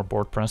us a bit more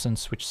board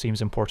presence, which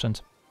seems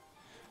important.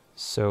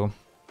 So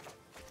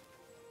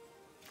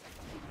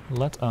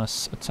let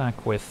us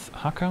attack with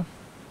Haka.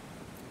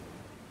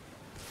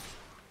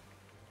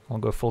 I'll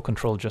go full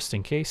control just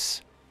in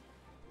case.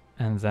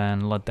 And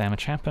then let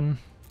damage happen.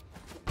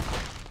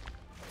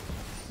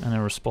 And in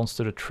response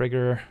to the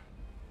trigger,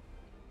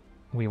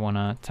 we want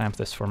to tap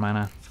this for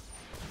mana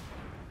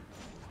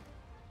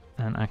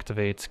and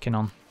activate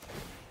Kinnon.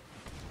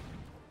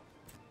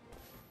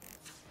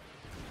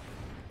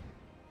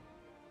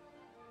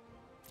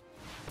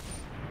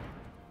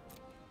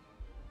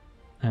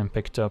 And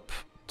picked up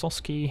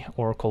Toski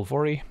or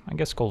Kolvori. I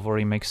guess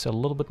Kolvori makes a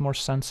little bit more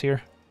sense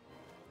here.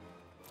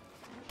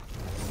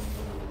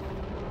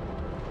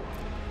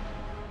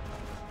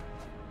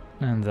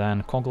 And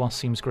then Kogla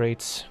seems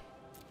great.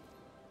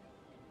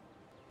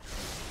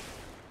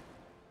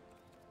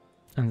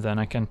 And then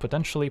I can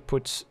potentially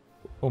put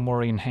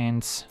Omori in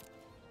hands.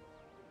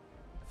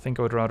 I think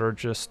I would rather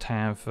just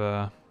have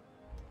the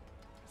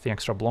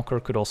extra blocker.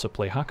 Could also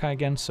play Haka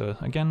again, so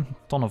again,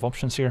 ton of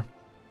options here.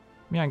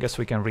 Yeah, I guess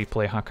we can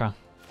replay Haka.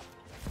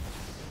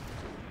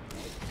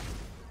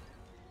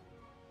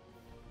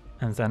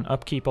 And then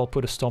upkeep, I'll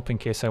put a stop in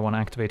case I want to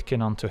activate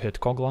Kinnon to hit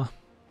Kogla.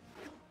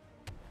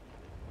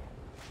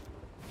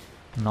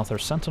 Another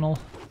Sentinel.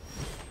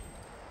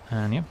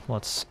 And yeah,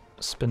 let's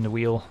spin the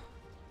wheel.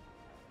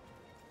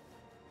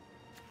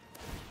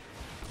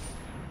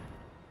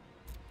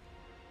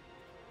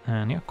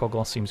 And yeah,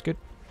 Kogla seems good.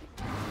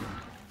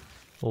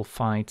 We'll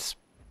fight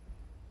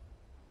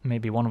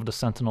maybe one of the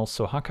Sentinels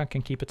so Haka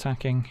can keep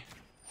attacking.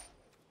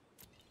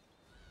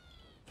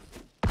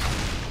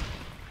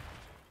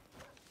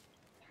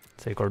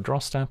 Take our draw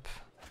step.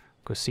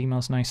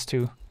 Cosima's nice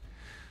too.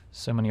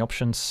 So many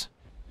options.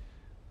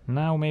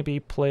 Now maybe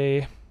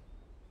play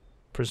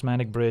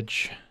Prismatic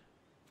Bridge.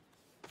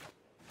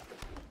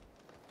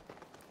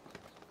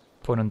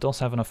 Opponent does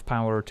have enough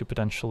power to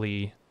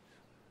potentially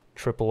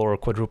triple or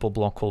quadruple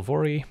block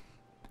Kolvori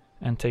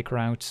and take her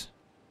out.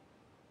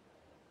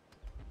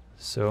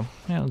 So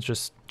yeah, let's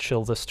just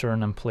chill this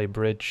turn and play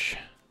Bridge.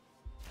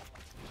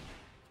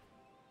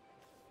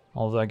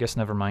 Although I guess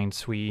never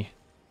mind, we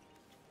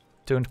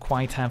don't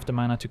quite have the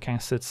mana to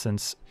cast it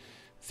since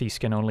these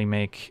can only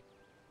make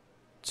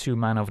 2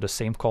 mana of the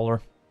same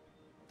color.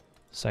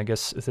 So I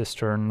guess this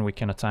turn we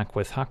can attack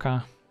with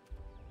Haka.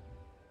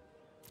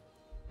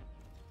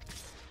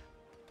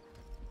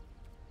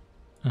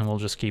 And we'll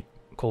just keep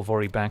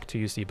Kolvori back to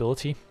use the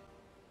ability.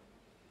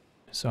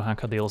 So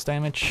Haka deals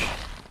damage.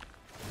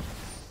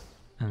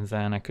 And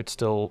then I could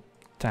still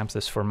tap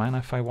this for mana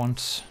if I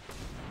want.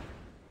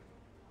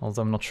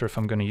 Although I'm not sure if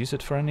I'm going to use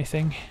it for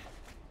anything.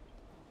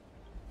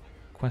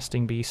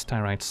 Questing Beast,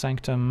 Tyrite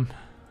Sanctum.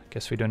 I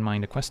guess we don't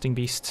mind the Questing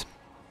Beast.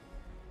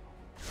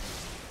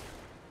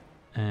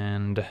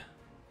 And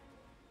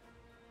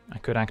I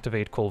could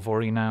activate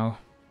Kolvori now.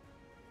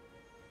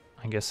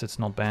 I guess it's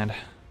not bad.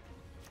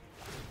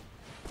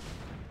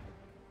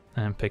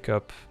 And pick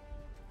up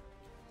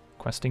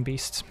Questing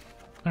Beast.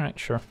 Alright,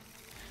 sure.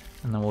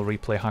 And then we'll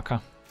replay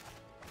Haka.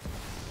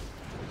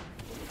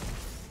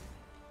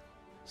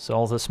 So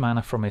all this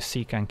mana from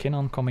Esika and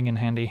Kinnon coming in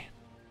handy.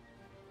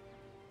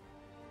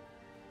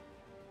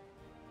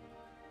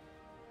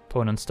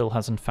 Opponent still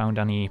hasn't found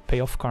any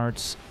payoff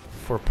cards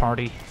for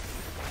party.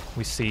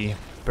 We see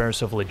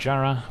Bears of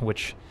Littjara,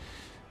 which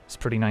is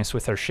pretty nice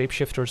with our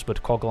shapeshifters,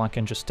 but Kogla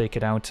can just take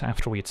it out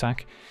after we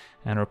attack.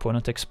 And our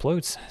opponent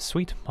explodes.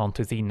 Sweet, on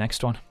to the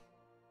next one.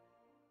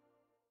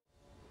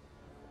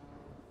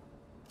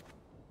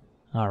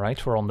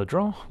 Alright, we're on the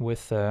draw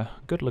with a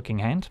good looking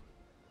hand.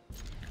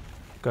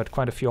 Got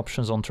quite a few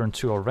options on turn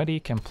 2 already.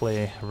 Can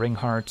play Ring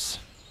Hearts,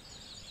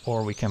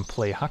 or we can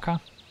play Haka.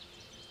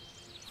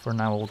 For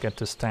now we'll get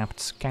this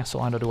tapped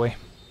castle out of the way.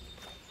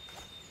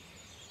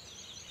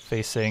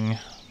 Facing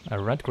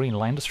a red-green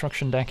land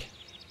destruction deck.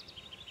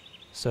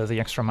 So the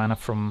extra mana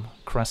from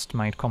Crest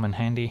might come in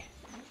handy.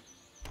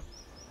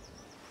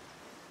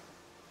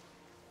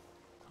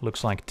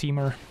 Looks like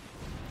Temur.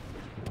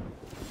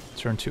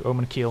 Turn to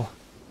Omenkeel.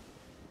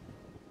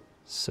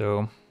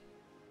 So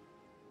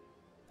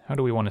how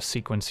do we want to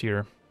sequence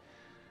here?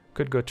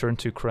 Could go turn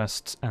 2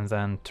 Crest and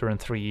then turn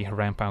 3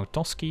 ramp out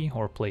Toski,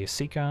 or play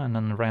Esika and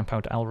then ramp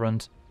out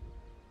Alrund.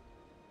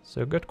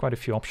 So got quite a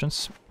few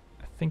options.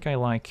 I think I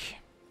like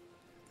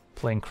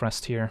playing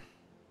Crest here.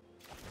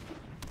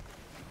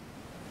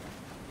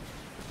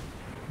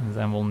 And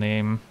then we'll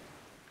name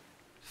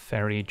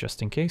Fairy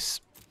just in case.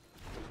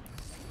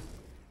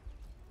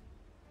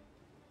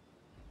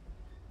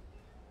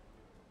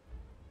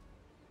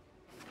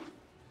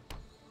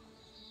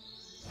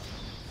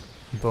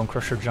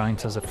 Bonecrusher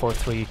Giant as a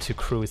 4/3 to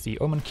crew with the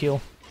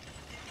Omenkeel.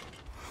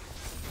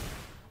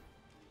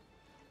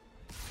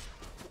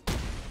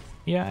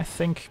 Yeah, I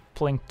think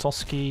playing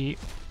Toski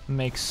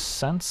makes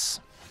sense,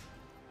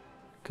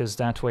 because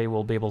that way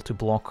we'll be able to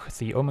block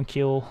the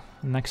Omenkeel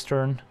next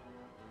turn.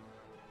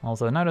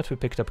 Although now that we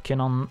picked up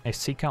Kinnon,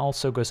 Esika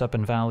also goes up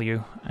in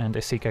value, and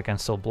Esika can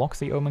still block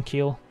the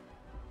Omenkeel.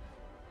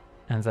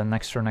 And then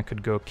next turn I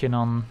could go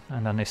Kinnon,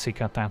 and then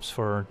Esika taps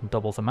for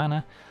double the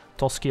mana.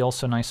 Toski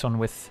also nice one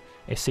with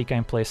Esika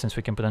in place, since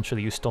we can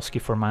potentially use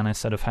Toski for mana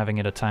instead of having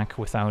it attack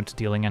without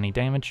dealing any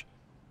damage.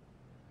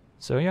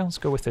 So yeah, let's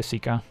go with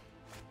Esika.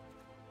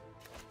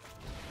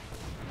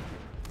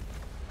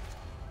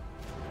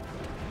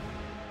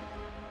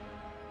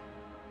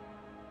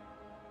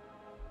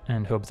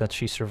 and hope that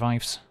she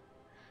survives.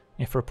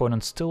 If her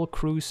opponent still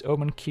crews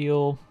Omen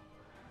Keel,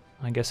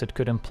 I guess it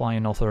could imply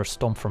another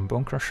Stomp from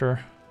Bonecrusher.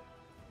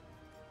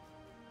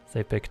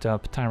 They picked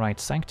up Tyrite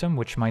Sanctum,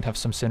 which might have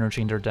some synergy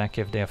in their deck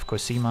if they have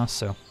Cosima,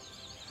 so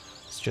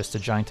it's just a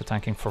giant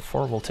attacking for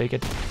 4, we'll take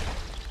it.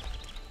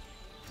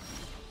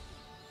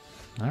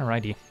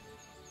 Alrighty.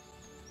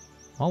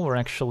 Well, we're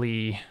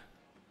actually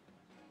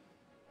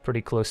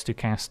pretty close to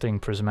casting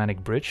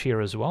Prismatic Bridge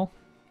here as well.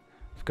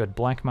 We've got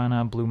black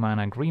mana, blue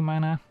mana, green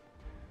mana.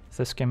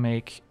 This can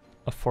make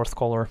a 4th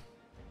color.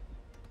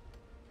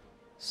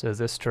 So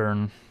this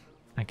turn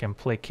I can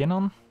play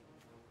Kinnon,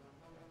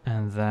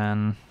 and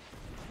then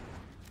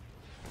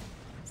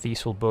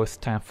these will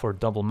both tap for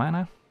double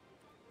mana,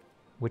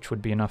 which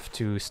would be enough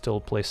to still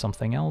play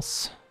something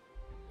else.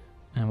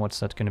 And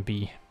what's that going to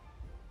be?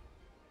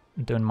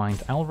 Don't mind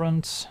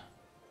Alrund.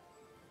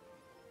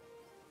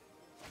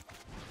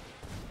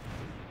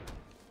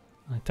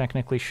 I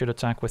technically should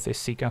attack with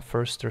Esika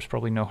first, there's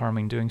probably no harm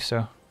in doing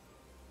so.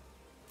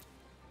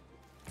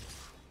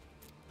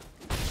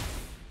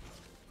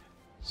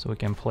 So we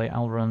can play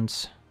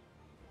Alrund.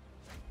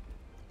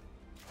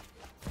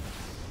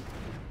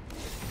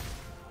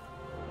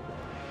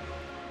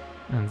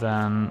 And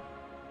then,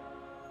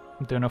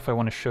 don't know if I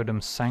want to show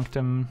them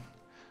Sanctum.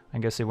 I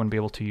guess they wouldn't be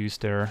able to use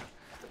their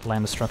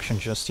land destruction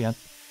just yet.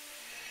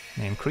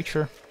 Name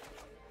creature.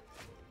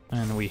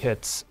 And we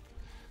hit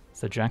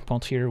the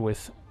jackpot here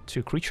with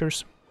 2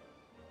 creatures.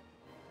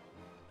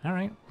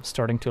 Alright,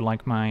 starting to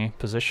like my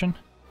position.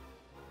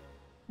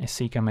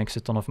 Esika makes a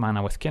ton of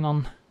mana with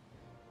Kinnon.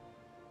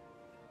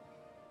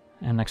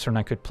 And next turn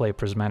I could play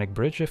Prismatic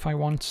Bridge if I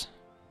want.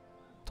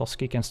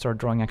 Toski can start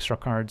drawing extra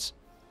cards.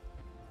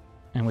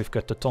 And we've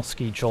got the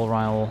Toski,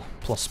 Jolryle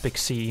plus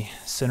Pixie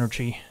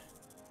synergy.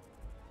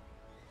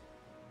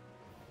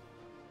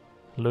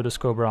 Lotus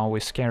Cobra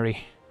always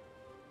scary.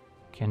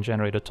 Can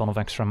generate a ton of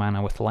extra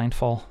mana with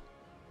Landfall.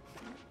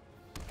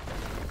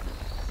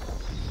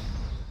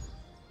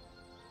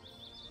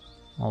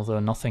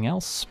 Although nothing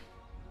else.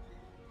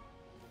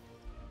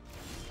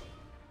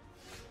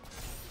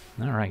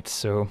 Alright,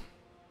 so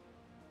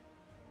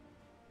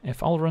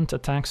if Alrund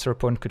attacks, her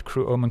opponent could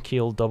crew Omen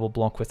Keel, double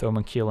block with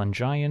Omen Keel and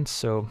Giant,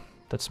 so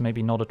that's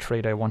maybe not a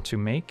trade I want to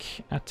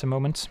make at the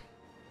moment.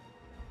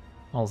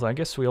 Although I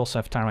guess we also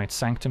have Tyrite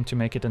Sanctum to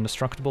make it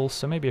indestructible,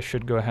 so maybe I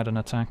should go ahead and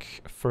attack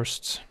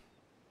first.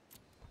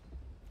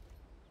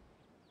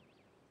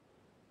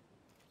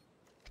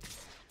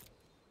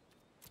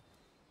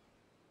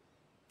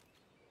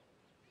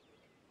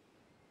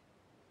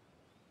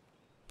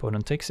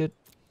 Opponent takes it.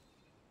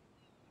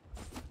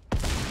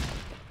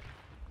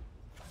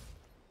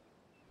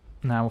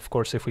 Now, of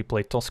course, if we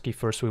play Toski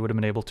first, we would have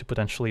been able to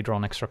potentially draw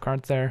an extra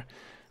card there.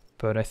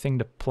 But I think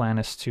the plan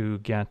is to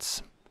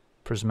get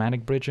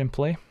Prismatic Bridge in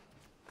play.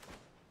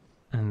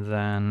 And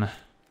then,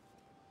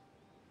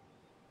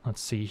 let's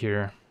see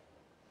here.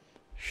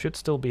 Should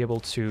still be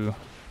able to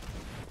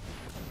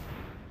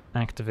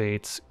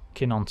activate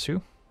Kinnon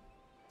 2.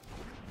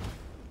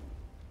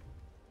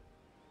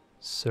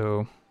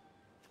 So,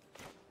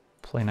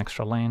 play an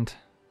extra land.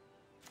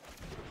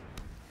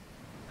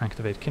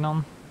 Activate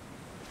Kinnon.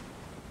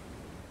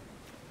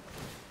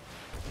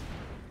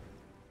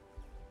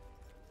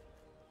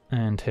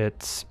 And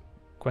hit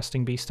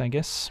Questing Beast, I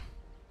guess.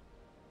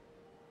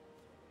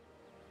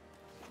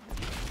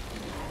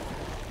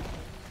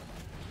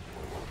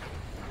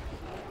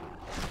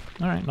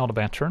 Alright, not a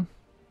bad turn.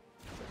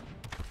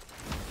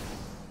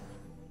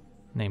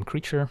 Name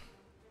creature.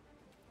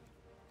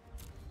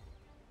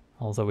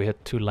 Although we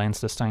hit 2 lands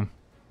this time.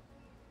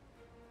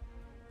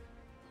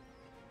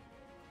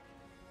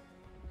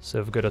 So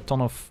we've got a ton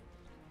of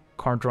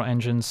card draw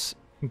engines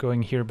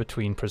going here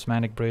between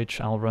Prismatic Bridge,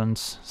 Alrund,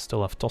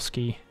 still have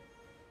Toski.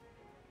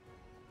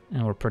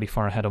 And we're pretty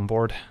far ahead on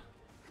board.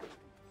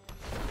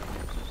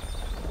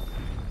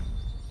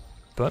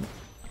 But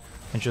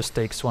it just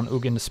takes 1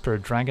 Ugin the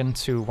Spirit Dragon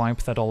to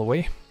wipe that all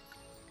away.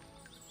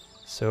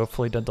 So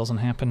hopefully that doesn't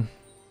happen.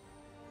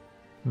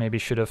 Maybe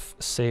should have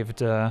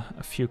saved a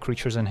few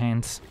creatures in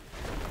hand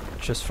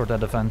just for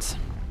that event.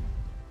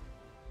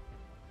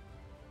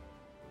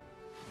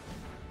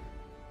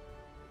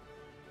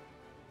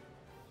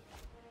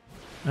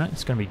 Alright,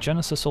 it's gonna be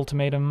Genesis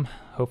Ultimatum,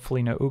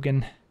 hopefully no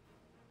Ugin.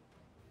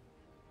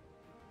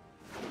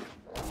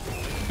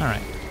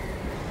 Alright.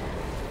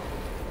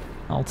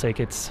 I'll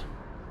take it.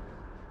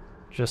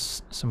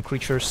 Just some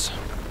creatures.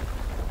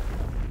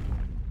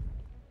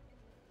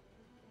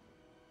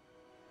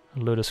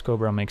 Lotus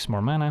Cobra makes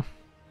more mana.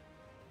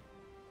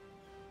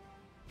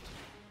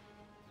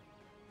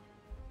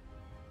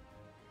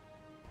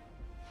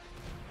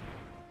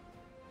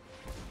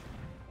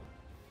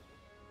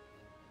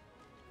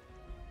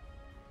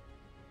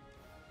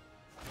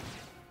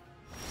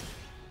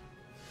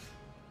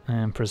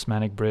 And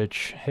Prismatic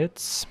Bridge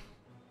hits.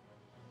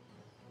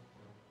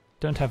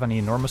 Don't have any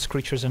enormous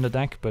creatures in the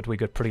deck, but we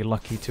got pretty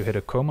lucky to hit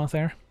a Koma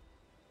there.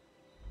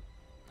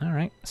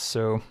 Alright,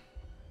 so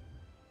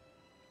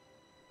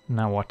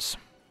now what?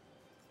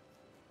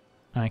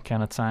 I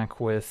can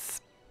attack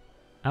with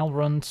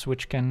Alrund,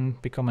 which can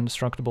become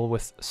indestructible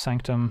with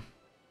Sanctum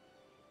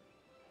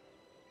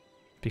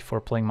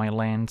before playing my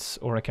lands,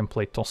 or I can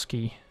play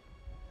Toski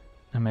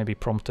and maybe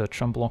prompt a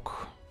Trump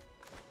block.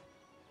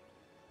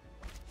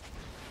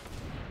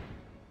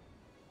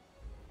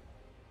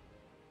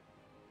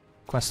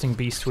 Questing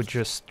Beast would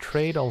just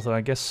trade, although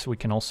I guess we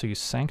can also use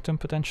Sanctum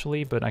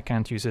potentially, but I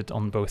can't use it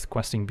on both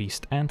Questing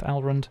Beast and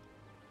Alrund.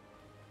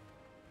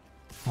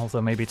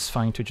 Although maybe it's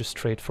fine to just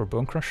trade for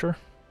Bone Crusher.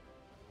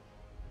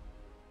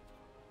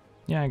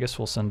 Yeah, I guess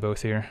we'll send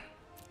both here.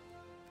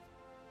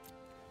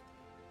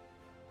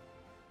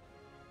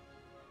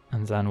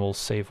 And then we'll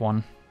save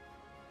one.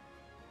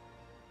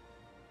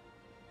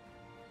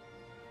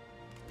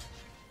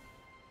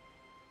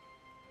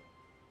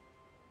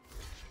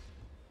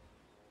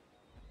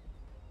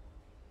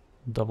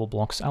 Double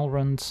blocks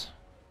Alrund.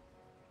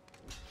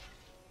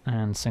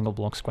 And single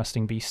blocks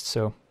Questing Beast,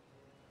 so...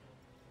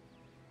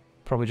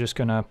 Probably just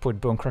gonna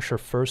put Bone Crusher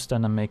first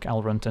and then make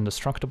Alrund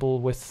indestructible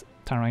with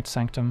Tyrite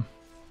Sanctum.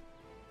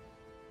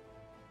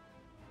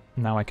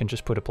 Now I can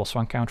just put a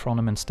 +1 counter on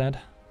him instead.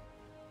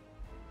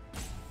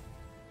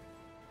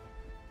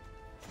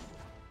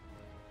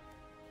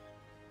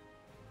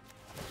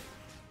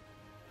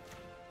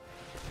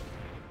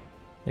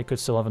 They could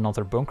still have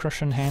another Bone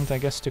Crusher in hand, I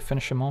guess, to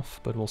finish him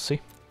off, but we'll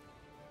see.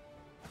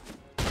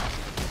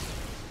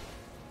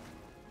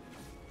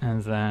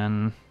 And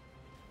then...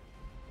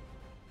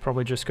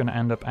 probably just gonna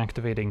end up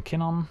activating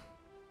Kinnon.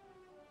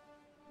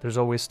 There's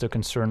always the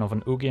concern of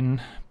an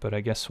Ugin, but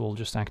I guess we'll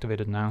just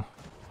activate it now.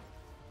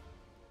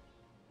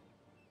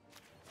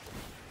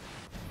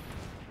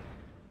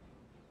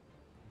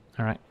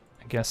 Alright,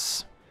 I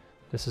guess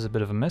this is a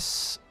bit of a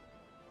miss.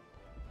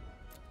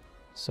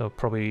 So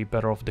probably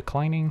better off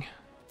declining.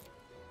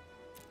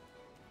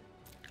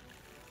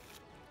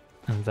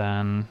 And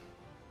then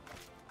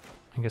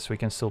I guess we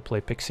can still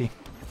play Pixie.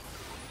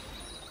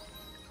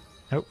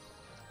 Oh,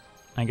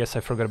 I guess I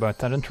forgot about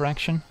that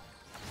interaction.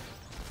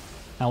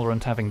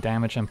 Alrund having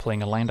damage and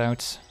playing a land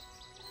out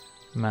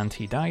meant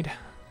he died.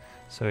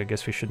 So I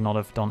guess we should not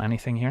have done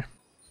anything here.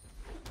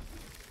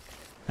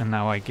 And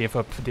now I gave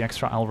up the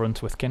extra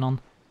Alrund with Kinnon.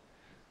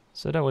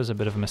 So that was a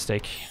bit of a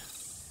mistake.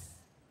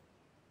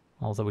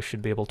 Although we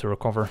should be able to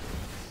recover.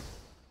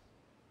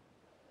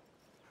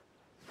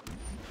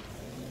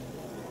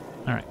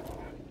 Alright.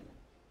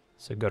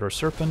 So got our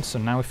Serpent, so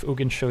now if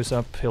Ugin shows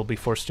up, he'll be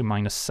forced to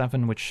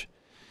 -7, which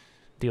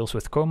deals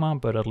with Koma,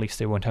 but at least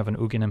they won't have an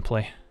Ugin in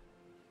play.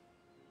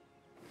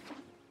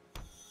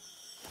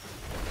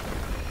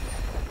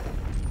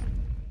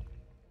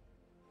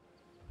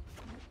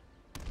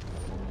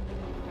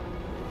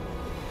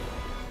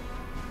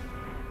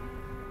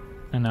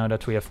 And now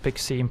that we have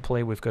Pixie in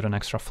play, we've got an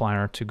extra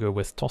flyer to go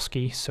with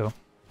Toski, so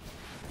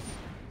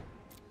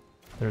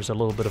there's a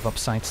little bit of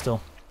upside still.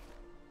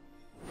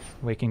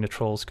 Waking the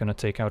Troll's gonna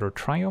take out our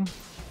Triome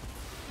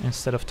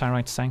instead of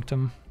Tyrite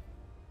Sanctum.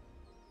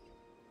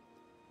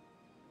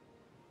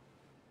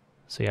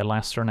 So yeah,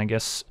 last turn I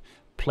guess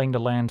playing the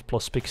land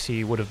plus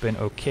Pixie would have been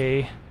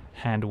okay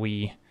had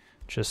we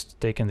just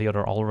taken the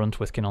other Alrund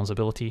with Kinnon's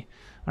ability.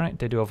 Alright,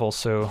 they do have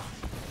also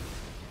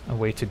a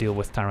way to deal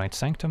with Tyrite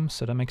Sanctum,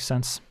 so that makes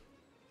sense.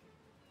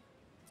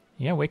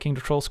 Yeah, Waking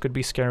the Trolls could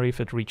be scary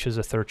if it reaches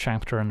a 3rd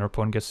chapter and our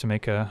opponent gets to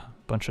make a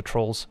bunch of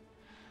trolls.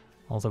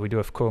 Although we do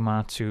have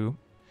Koma to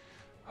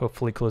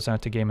hopefully close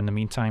out the game in the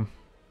meantime.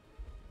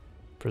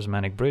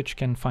 Prismatic Bridge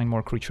can find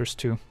more creatures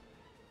too.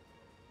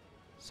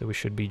 So we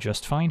should be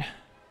just fine.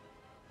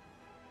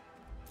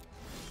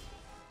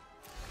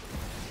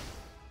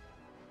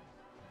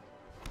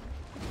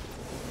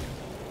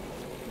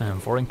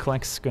 And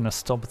Vorinclex gonna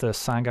stop the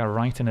saga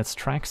right in its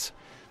tracks.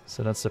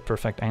 So that's the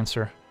perfect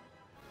answer.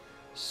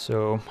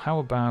 So how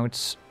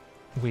about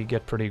we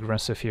get pretty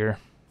aggressive here.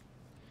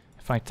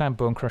 If I tap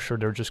Bone Crusher,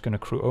 they're just gonna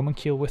crew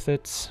Omenkeel with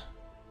it.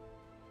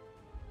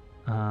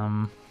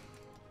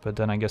 But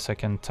then I guess I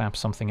can tap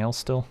something else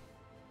still.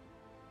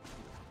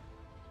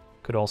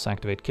 Could also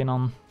activate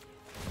Kinnon.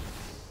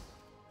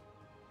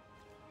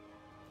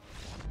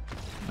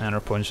 And our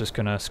opponent's just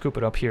gonna scoop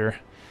it up here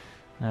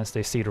as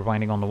they see the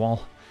writing on the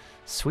wall.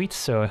 Sweet,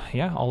 so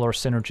yeah, all our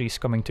synergies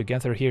coming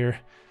together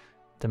here.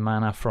 The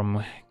mana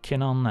from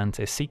Kinnon and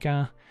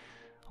Esika,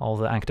 all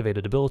the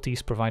activated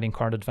abilities providing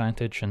card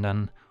advantage, and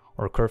then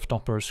our curve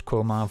toppers,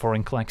 Koma,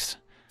 Vorinclex,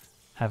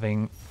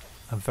 having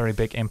a very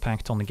big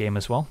impact on the game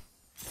as well.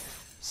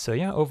 So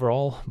yeah,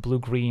 overall,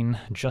 Blue-Green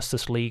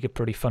Justice League, a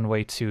pretty fun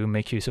way to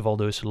make use of all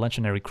those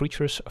legendary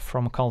creatures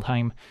from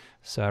Kaldheim,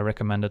 so I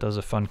recommend it as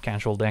a fun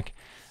casual deck.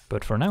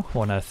 But for now, I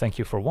want to thank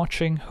you for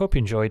watching, hope you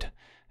enjoyed,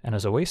 and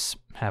as always,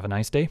 have a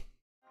nice day.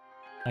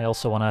 I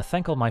also want to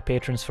thank all my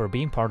patrons for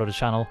being part of the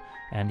channel,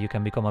 and you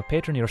can become a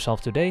patron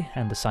yourself today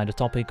and decide the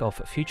topic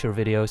of future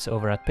videos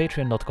over at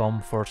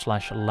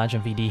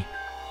patreon.com/LegenVD.